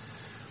Christ.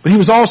 But he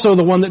was also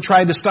the one that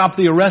tried to stop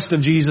the arrest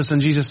of Jesus.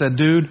 And Jesus said,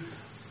 dude,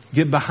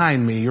 get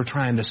behind me. You're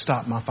trying to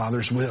stop my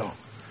Father's will.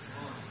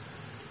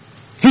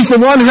 He's the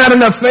one who had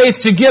enough faith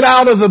to get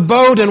out of the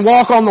boat and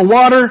walk on the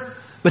water,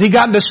 but he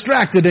got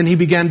distracted and he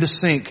began to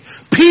sink.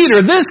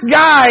 Peter, this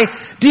guy,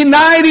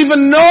 denied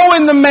even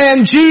knowing the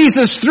man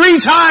Jesus 3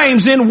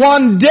 times in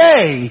one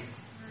day.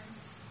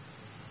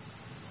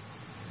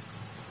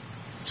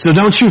 So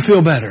don't you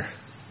feel better?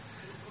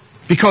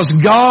 Because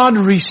God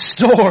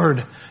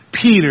restored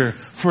Peter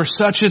for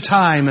such a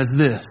time as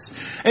this.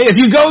 Hey, if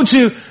you go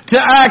to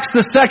Acts, the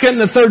 2nd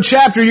and the 3rd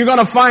chapter, you're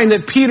going to find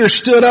that Peter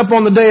stood up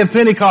on the day of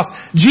Pentecost.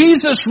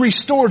 Jesus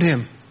restored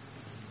him.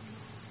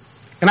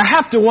 And I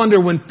have to wonder,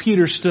 when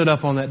Peter stood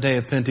up on that day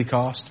of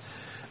Pentecost,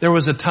 there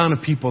was a ton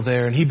of people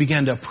there, and he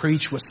began to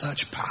preach with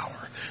such power.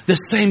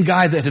 This same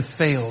guy that had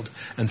failed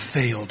and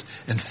failed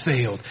and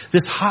failed.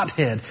 This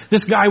hothead.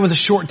 This guy with a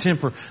short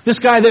temper. This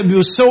guy that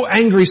was so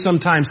angry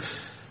sometimes.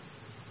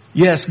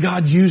 Yes,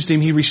 God used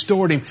him. He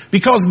restored him.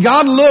 Because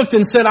God looked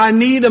and said, I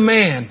need a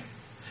man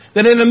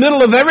that in the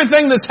middle of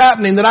everything that's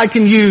happening that I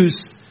can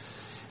use.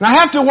 And I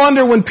have to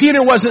wonder, when Peter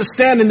wasn't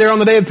standing there on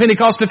the day of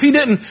Pentecost, if he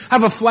didn't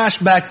have a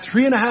flashback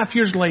 3.5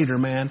 years later,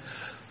 man.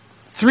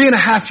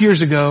 3.5 years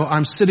ago,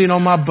 I'm sitting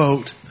on my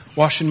boat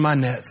washing my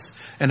nets,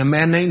 and a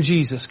man named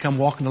Jesus come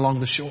walking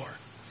along the shore.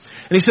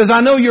 And he says,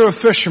 I know you're a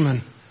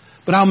fisherman,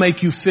 but I'll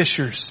make you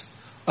fishers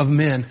of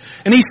men.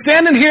 And he's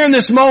standing here in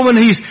this moment.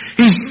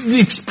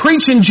 He's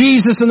preaching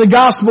Jesus and the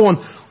gospel. And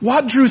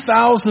what drew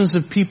thousands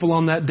of people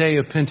on that day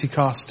of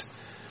Pentecost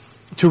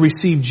to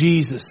receive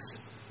Jesus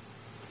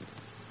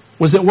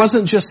was, it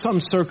wasn't just some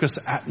circus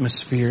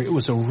atmosphere. It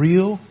was a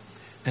real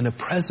and a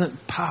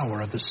present power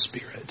of the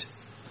Spirit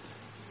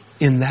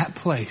in that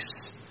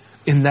place,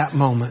 in that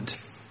moment.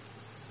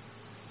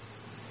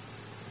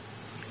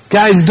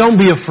 Guys, don't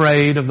be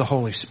afraid of the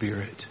Holy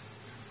Spirit.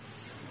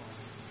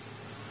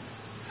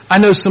 I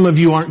know some of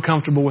you aren't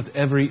comfortable with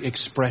every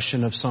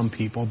expression of some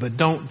people, but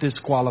don't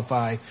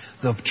disqualify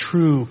the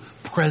true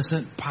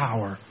present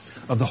power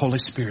of the Holy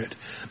Spirit.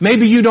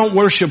 Maybe you don't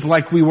worship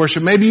like we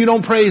worship. Maybe you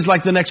don't praise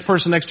like the next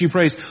person next to you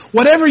prays.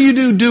 Whatever you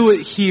do, do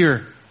it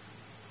here.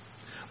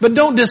 But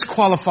don't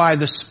disqualify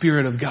the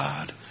Spirit of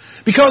God.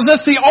 Because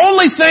that's the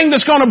only thing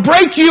that's going to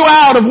break you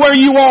out of where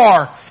you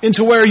are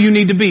into where you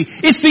need to be.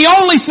 It's the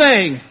only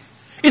thing.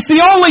 It's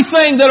the only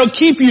thing that'll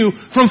keep you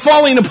from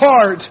falling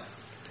apart.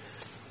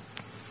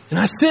 And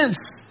I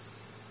sense,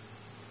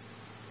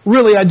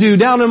 really I do,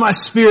 down in my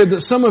spirit, that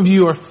some of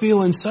you are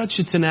feeling such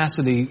a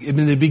tenacity in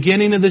the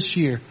beginning of this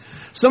year.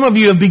 Some of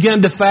you have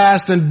begun to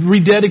fast and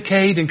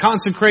rededicate and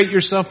consecrate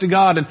yourself to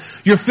God, and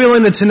you're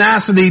feeling the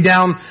tenacity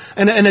down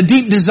and a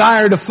deep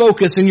desire to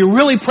focus, and you're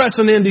really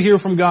pressing in to hear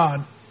from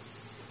God.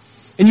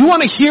 And you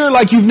want to hear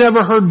like you've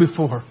never heard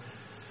before.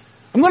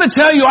 I'm going to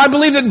tell you, I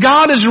believe that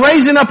God is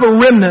raising up a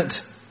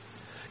remnant.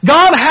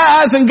 God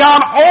has and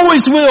God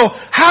always will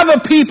have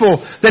a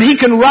people that He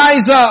can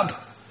rise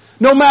up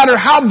no matter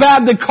how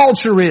bad the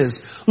culture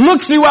is. Look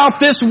throughout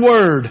this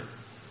Word.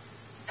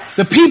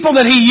 The people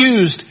that He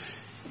used,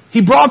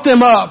 He brought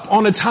them up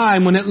on a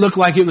time when it looked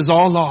like it was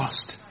all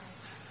lost.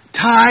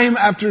 Time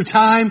after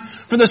time.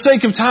 For the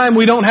sake of time,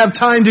 we don't have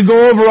time to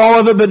go over all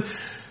of it, but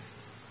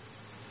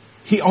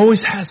He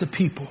always has a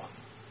people.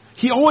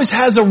 He always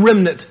has a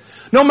remnant.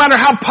 No matter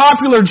how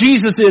popular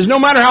Jesus is, no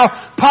matter how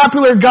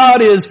popular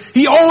God is,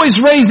 He always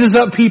raises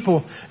up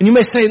people. And you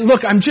may say,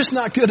 look, I'm just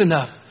not good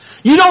enough.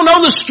 You don't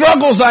know the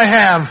struggles I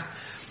have.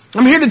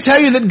 I'm here to tell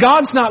you that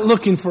God's not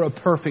looking for a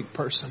perfect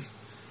person.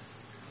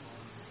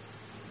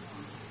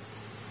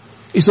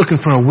 He's looking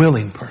for a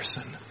willing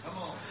person.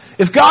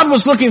 If God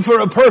was looking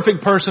for a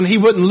perfect person, He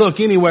wouldn't look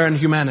anywhere in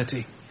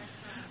humanity.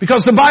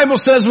 Because the Bible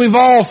says we've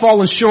all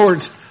fallen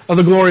short of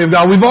the glory of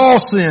God. We've all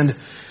sinned.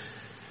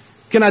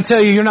 Can I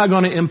tell you, you're not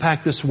going to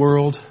impact this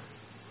world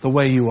the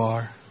way you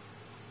are.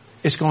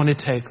 It's going to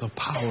take the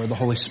power of the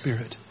Holy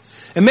Spirit.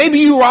 And maybe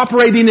you are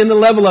operating in the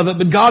level of it,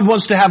 but God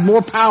wants to have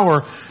more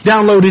power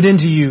downloaded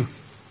into you.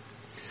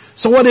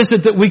 So what is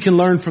it that we can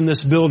learn from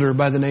this builder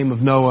by the name of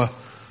Noah?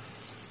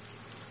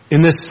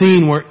 In this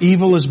scene where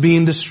evil is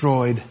being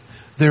destroyed,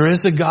 There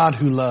is a God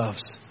who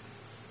loves.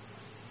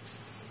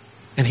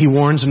 And He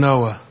warns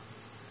Noah.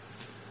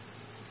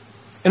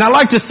 And I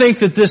like to think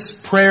that this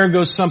prayer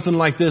goes something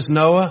like this: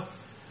 Noah,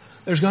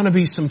 there's going to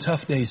be some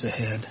tough days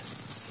ahead.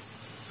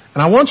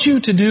 And I want you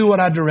to do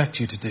what I direct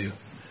you to do.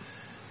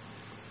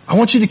 I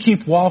want you to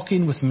keep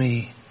walking with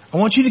me. I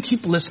want you to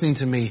keep listening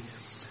to me.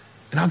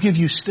 And I'll give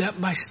you step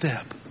by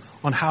step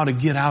on how to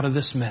get out of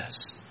this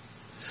mess.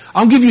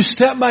 I'll give you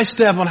step by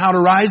step on how to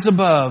rise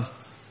above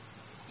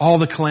all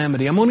the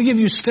calamity. I'm going to give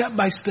you step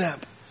by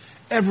step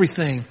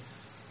everything.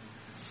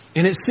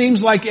 And it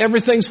seems like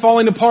everything's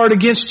falling apart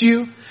against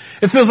you.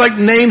 It feels like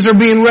names are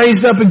being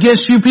raised up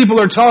against you. People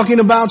are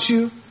talking about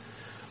you.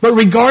 But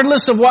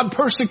regardless of what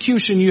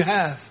persecution you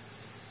have,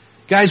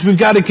 guys, we've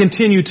got to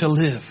continue to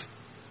live.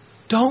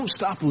 Don't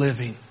stop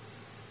living.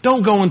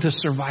 Don't go into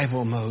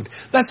survival mode.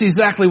 That's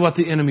exactly what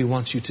the enemy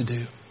wants you to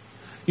do.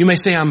 You may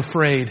say, I'm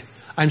afraid.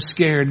 I'm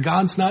scared.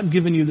 God's not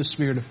giving you the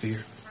spirit of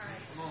fear.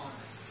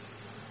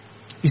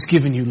 He's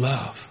giving you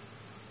love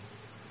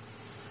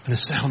and a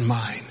sound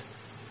mind.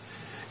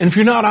 And if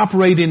you're not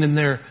operating in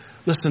there,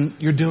 listen,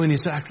 you're doing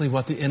exactly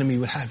what the enemy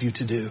would have you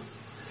to do.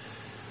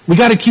 We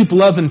got to keep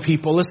loving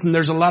people. Listen,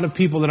 there's a lot of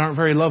people that aren't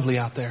very lovely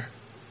out there.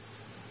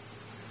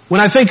 When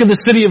I think of the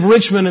city of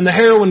Richmond and the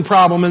heroin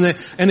problem and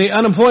the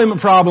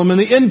unemployment problem and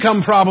the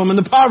income problem and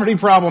the poverty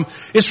problem,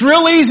 it's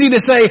real easy to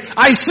say,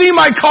 I see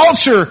my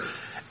culture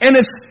and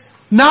it's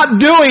not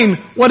doing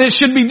what it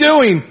should be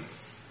doing.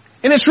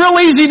 And it's real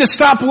easy to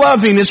stop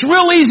loving. It's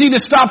real easy to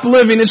stop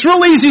living. It's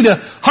real easy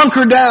to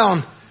hunker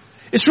down.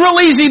 It's real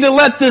easy to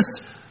let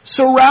this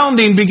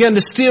surrounding begin to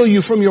steal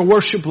you from your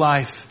worship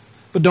life.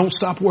 But don't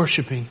stop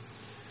worshiping.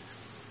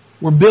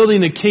 We're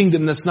building a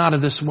kingdom that's not of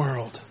this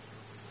world.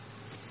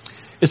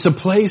 It's a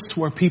place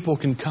where people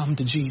can come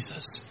to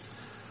Jesus.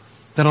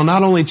 That'll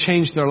not only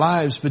change their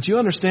lives, but you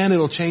understand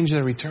it'll change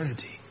their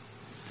eternity.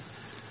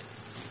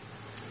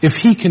 If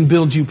He can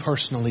build you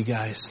personally,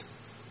 guys,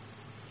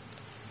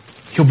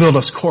 He'll build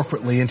us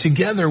corporately. And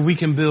together we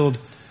can build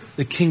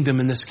the kingdom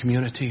in this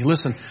community.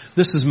 Listen,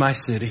 this is my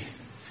city.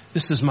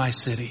 This is my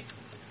city.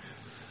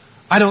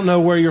 I don't know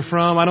where you're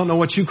from. I don't know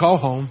what you call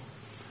home.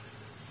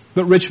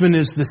 But Richmond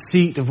is the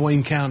seat of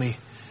Wayne County.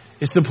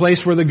 It's the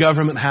place where the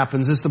government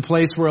happens. It's the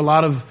place where a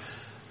lot of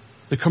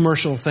the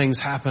commercial things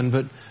happen.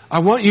 But I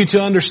want you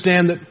to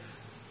understand that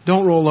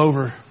don't roll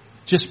over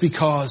just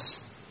because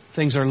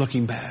things are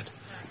looking bad.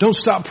 Don't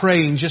stop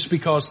praying just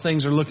because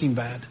things are looking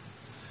bad.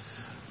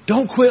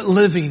 Don't quit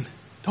living.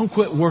 Don't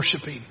quit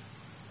worshiping.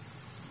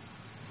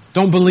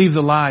 Don't believe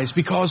the lies,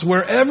 because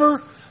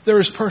wherever there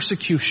is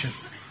persecution,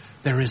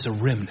 there is a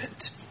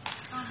remnant.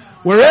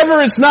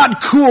 Wherever it's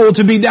not cool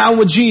to be down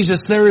with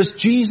Jesus, there is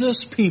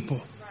Jesus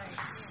people.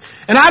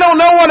 And I don't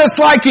know what it's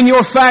like in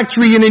your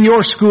factory and in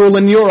your school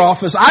and your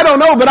office. I don't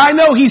know, but I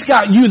know He's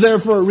got you there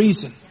for a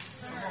reason.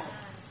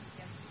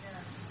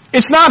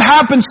 It's not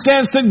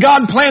happenstance that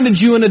God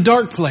planted you in a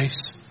dark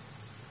place.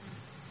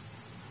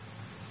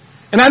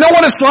 And I know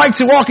what it's like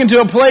to walk into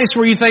a place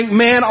where you think,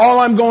 man, all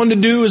I'm going to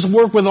do is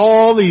work with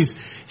all these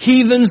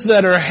heathens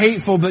that are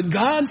hateful. But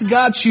God's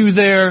got you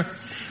there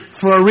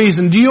for a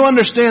reason. Do you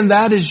understand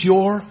that is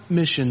your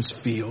missions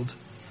field?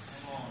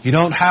 You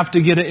don't have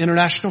to get an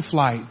international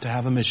flight to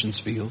have a missions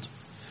field.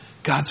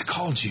 God's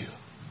called you.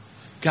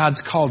 God's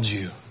called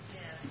you.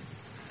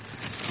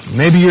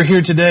 Maybe you're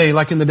here today,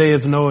 like in the day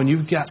of Noah, and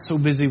you got so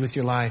busy with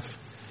your life,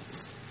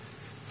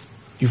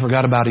 you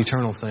forgot about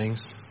eternal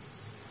things.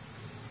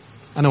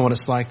 I know what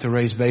it's like to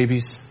raise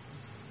babies,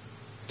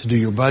 to do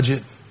your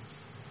budget.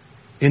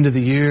 End of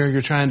the year,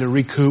 you're trying to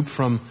recoup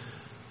from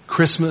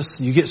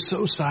Christmas. You get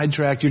so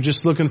sidetracked, you're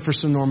just looking for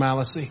some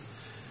normalcy.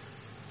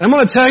 I'm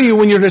going to tell you,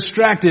 when you're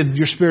distracted,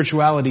 your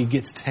spirituality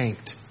gets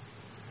tanked.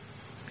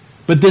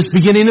 But this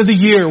beginning of the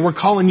year, we're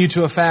calling you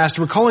to a fast.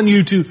 We're calling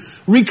you to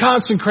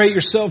reconsecrate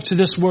yourself to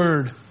this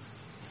Word.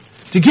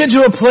 To get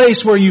to a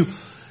place where you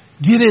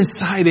get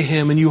inside of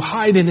Him and you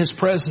hide in His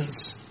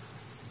presence.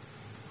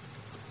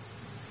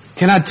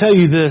 Can I tell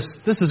you this?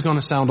 This is going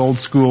to sound old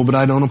school, but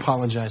I don't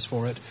apologize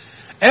for it.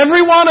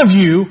 Every one of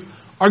you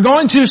are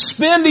going to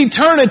spend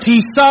eternity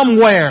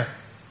somewhere.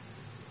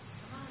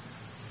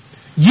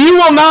 You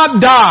will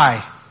not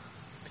die.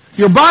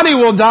 Your body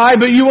will die,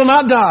 but you will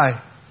not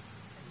die.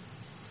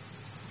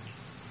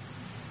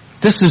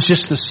 This is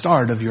just the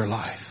start of your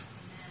life.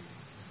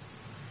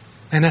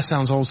 And that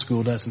sounds old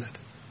school, doesn't it?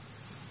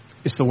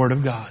 It's the Word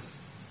of God.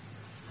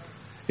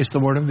 It's the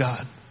Word of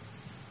God.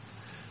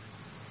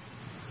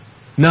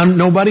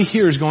 Nobody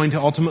here is going to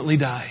ultimately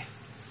die.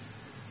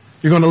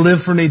 You're going to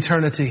live for an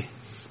eternity.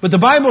 But the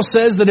Bible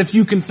says that if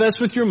you confess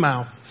with your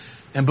mouth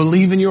and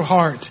believe in your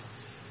heart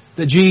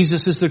that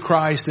Jesus is the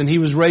Christ and He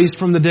was raised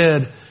from the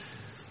dead,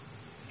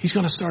 He's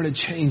going to start a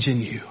change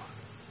in you.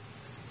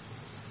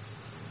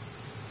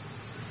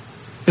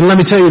 And let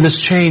me tell you,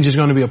 this change is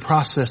going to be a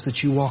process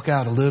that you walk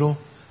out a little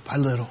by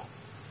little.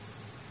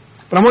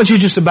 But I want you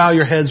just to bow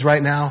your heads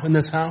right now in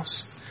this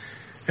house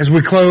as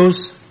we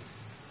close.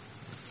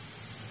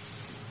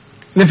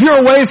 And if you're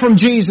away from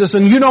Jesus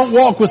and you don't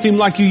walk with Him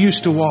like you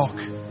used to walk,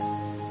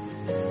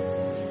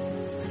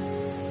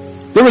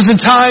 There was a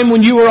time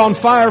when you were on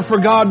fire for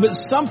God, but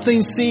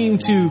something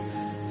seemed to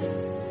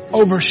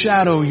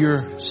overshadow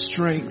your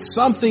strength.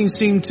 Something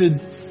seemed to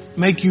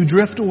make you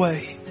drift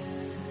away.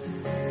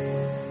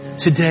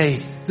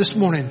 Today, this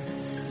morning,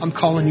 I'm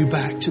calling you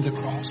back to the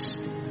cross.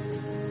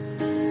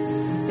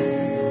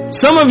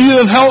 Some of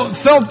you have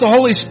felt the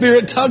Holy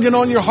Spirit tugging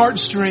on your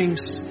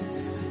heartstrings,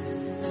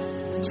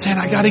 saying,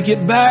 I got to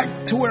get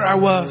back to where I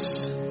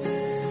was.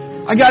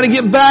 I got to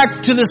get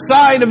back to the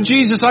side of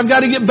Jesus. I've got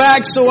to get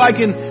back so I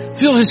can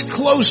feel His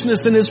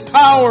closeness and His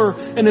power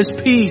and His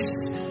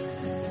peace.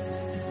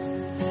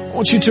 I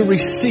want you to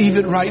receive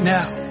it right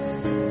now.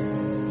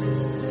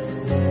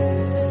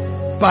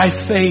 By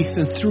faith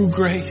and through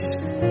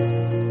grace.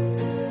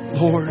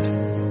 Lord,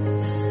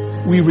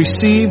 we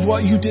receive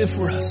what You did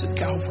for us at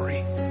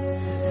Calvary.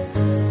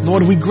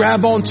 Lord, we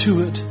grab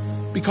onto it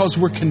because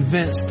we're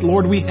convinced.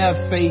 Lord, we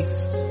have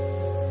faith.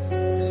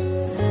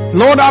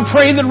 Lord, I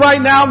pray that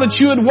right now that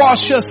You would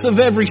wash us of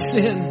every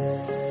sin.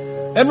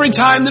 Every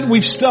time that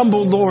we've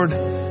stumbled, Lord,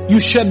 You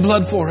shed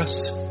blood for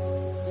us.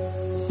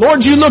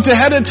 Lord, You looked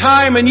ahead of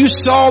time and You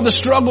saw the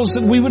struggles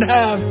that we would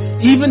have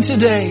even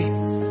today.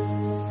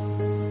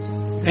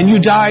 And You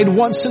died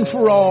once and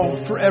for all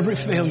for every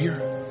failure.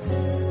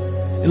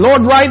 And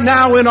Lord, right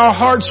now in our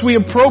hearts we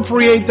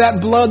appropriate that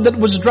blood that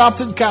was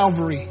dropped at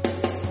Calvary.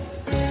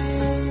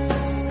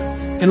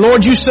 And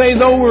Lord, You say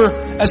though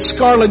we're as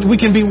scarlet, we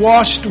can be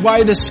washed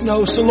white as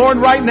snow. So Lord,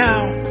 right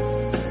now,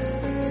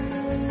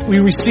 we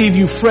receive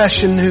You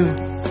fresh and new.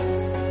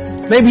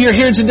 Maybe you're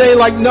here today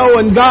like Noah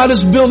and God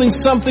is building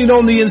something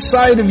on the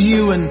inside of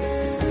you and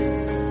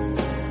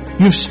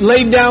you've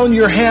laid down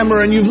your hammer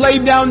and you've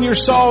laid down your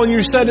saw and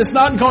you said, it's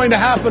not going to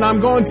happen. I'm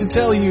going to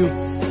tell you,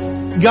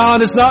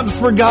 God has not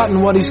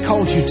forgotten what He's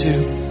called you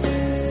to.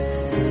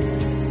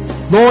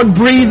 Lord,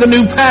 breathe a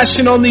new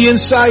passion on the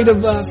inside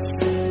of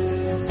us.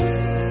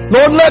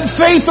 Lord, let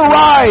faith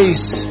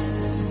arise.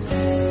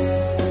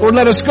 Lord,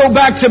 let us go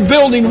back to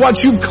building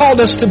what You've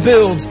called us to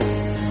build.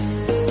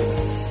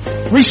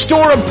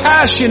 Restore a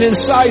passion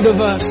inside of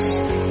us.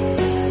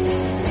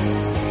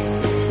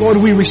 Lord,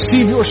 we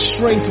receive Your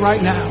strength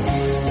right now.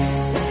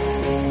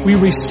 We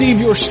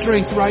receive Your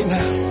strength right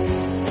now.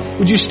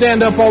 Would you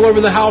stand up all over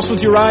the house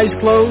with your eyes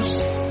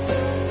closed?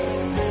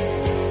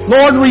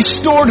 Lord,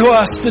 restore to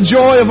us the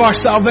joy of our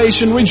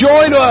salvation.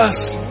 Rejoice to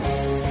us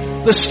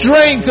the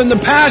strength and the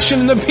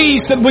passion and the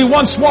peace that we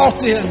once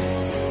walked in.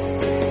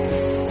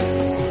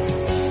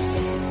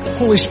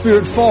 Holy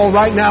Spirit, fall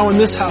right now in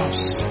this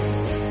house.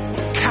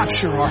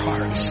 Capture our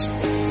hearts.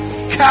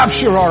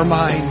 Capture our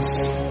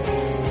minds.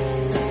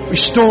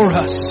 Restore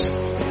us.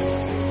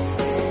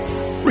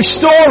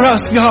 Restore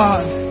us,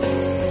 God.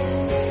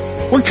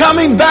 We're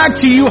coming back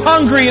to You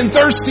hungry and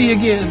thirsty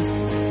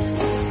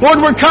again. Lord,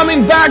 we're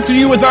coming back to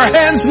You with our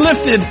hands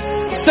lifted,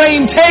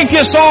 saying, take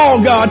us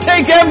all, God.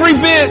 Take every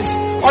bit.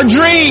 Our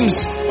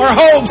dreams, our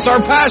hopes,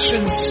 our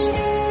passions.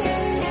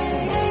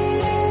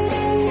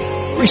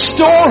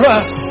 Restore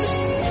us.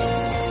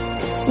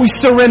 We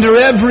surrender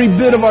every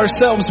bit of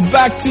ourselves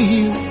back to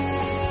You,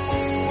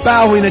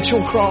 bowing at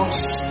Your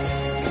cross.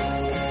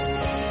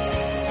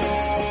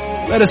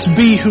 Let us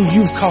be who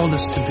You've called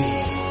us to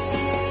be.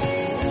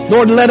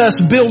 Lord, let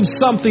us build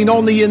something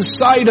on the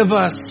inside of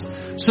us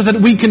so that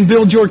we can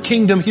build Your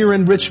kingdom here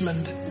in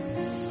Richmond.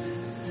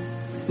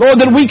 Lord,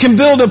 that we can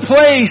build a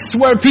place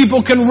where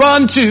people can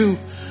run to,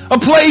 a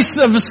place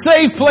of a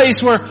safe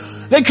place where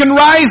they can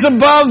rise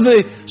above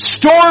the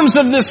storms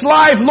of this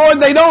life. Lord,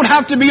 they don't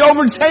have to be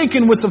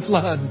overtaken with the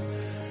flood.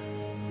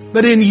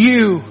 But in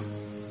You,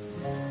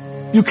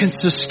 You can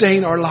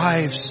sustain our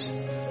lives.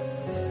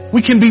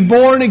 We can be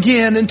born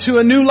again into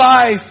a new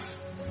life.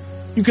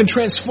 You can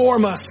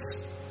transform us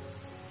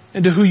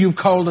into who You've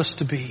called us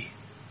to be.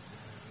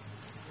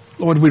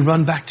 Lord, we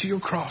run back to Your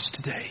cross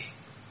today.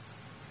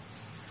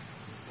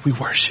 We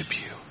worship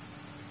You.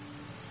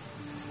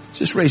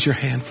 Just raise your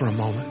hand for a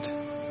moment.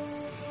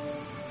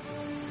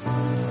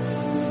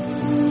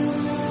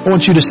 I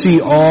want you to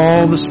see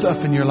all the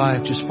stuff in your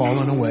life just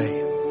falling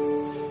away.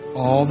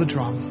 All the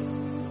drama.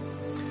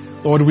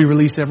 Lord, we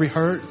release every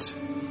hurt.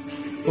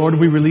 Lord,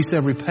 we release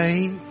every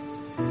pain.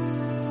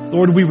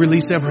 Lord, we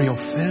release every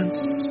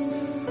offense.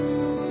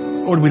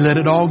 Lord, we let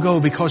it all go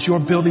because You're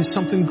building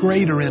something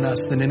greater in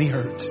us than any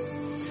hurt.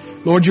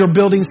 Lord, You're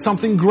building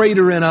something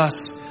greater in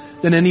us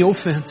than any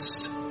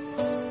offense.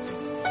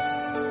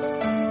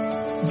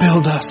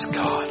 Build us,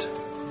 God.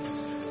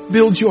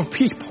 Build Your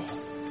people.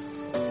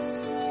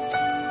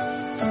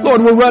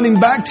 Lord, we're running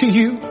back to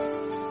You.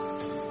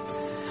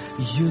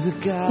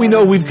 We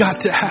know we've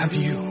got to have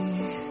You.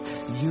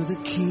 You're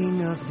the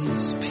King of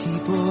these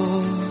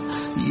people.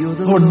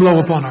 Lord, blow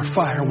upon our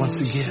fire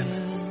once again.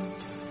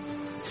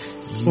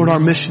 Lord, our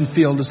mission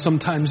field is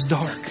sometimes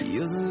dark.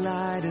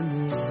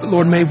 But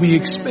Lord, may we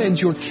expand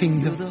Your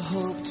kingdom.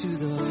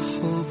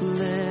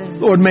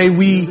 Lord, may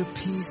we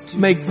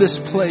make this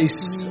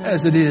place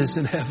as it is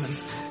in heaven.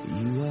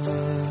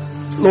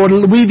 Lord,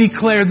 we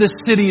declare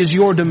this city is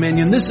Your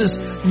dominion. This is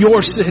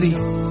Your city.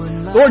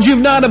 Lord, You've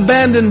not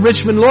abandoned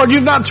Richmond. Lord,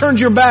 You've not turned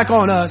Your back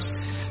on us.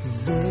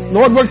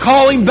 Lord, we're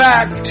calling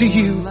back to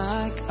you.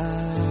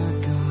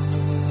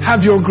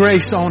 Have your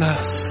grace on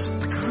us.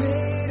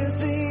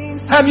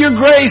 Have your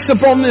grace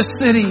upon this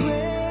city,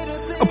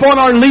 upon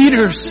our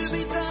leaders,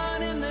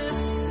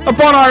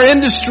 upon our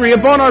industry,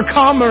 upon our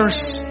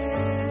commerce,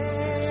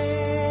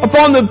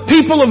 upon the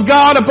people of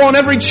God, upon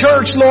every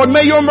church, Lord.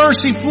 May your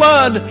mercy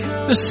flood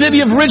the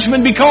city of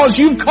Richmond because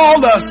you've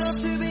called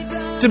us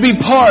to be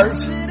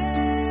part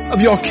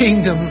of your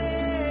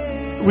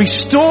kingdom.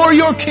 Restore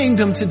your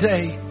kingdom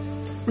today.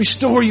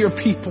 Restore your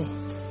people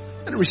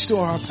and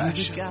restore our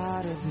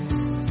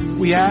passion.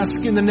 We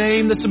ask in the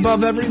name that's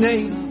above every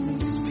name,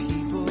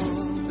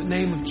 the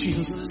name of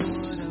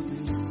Jesus.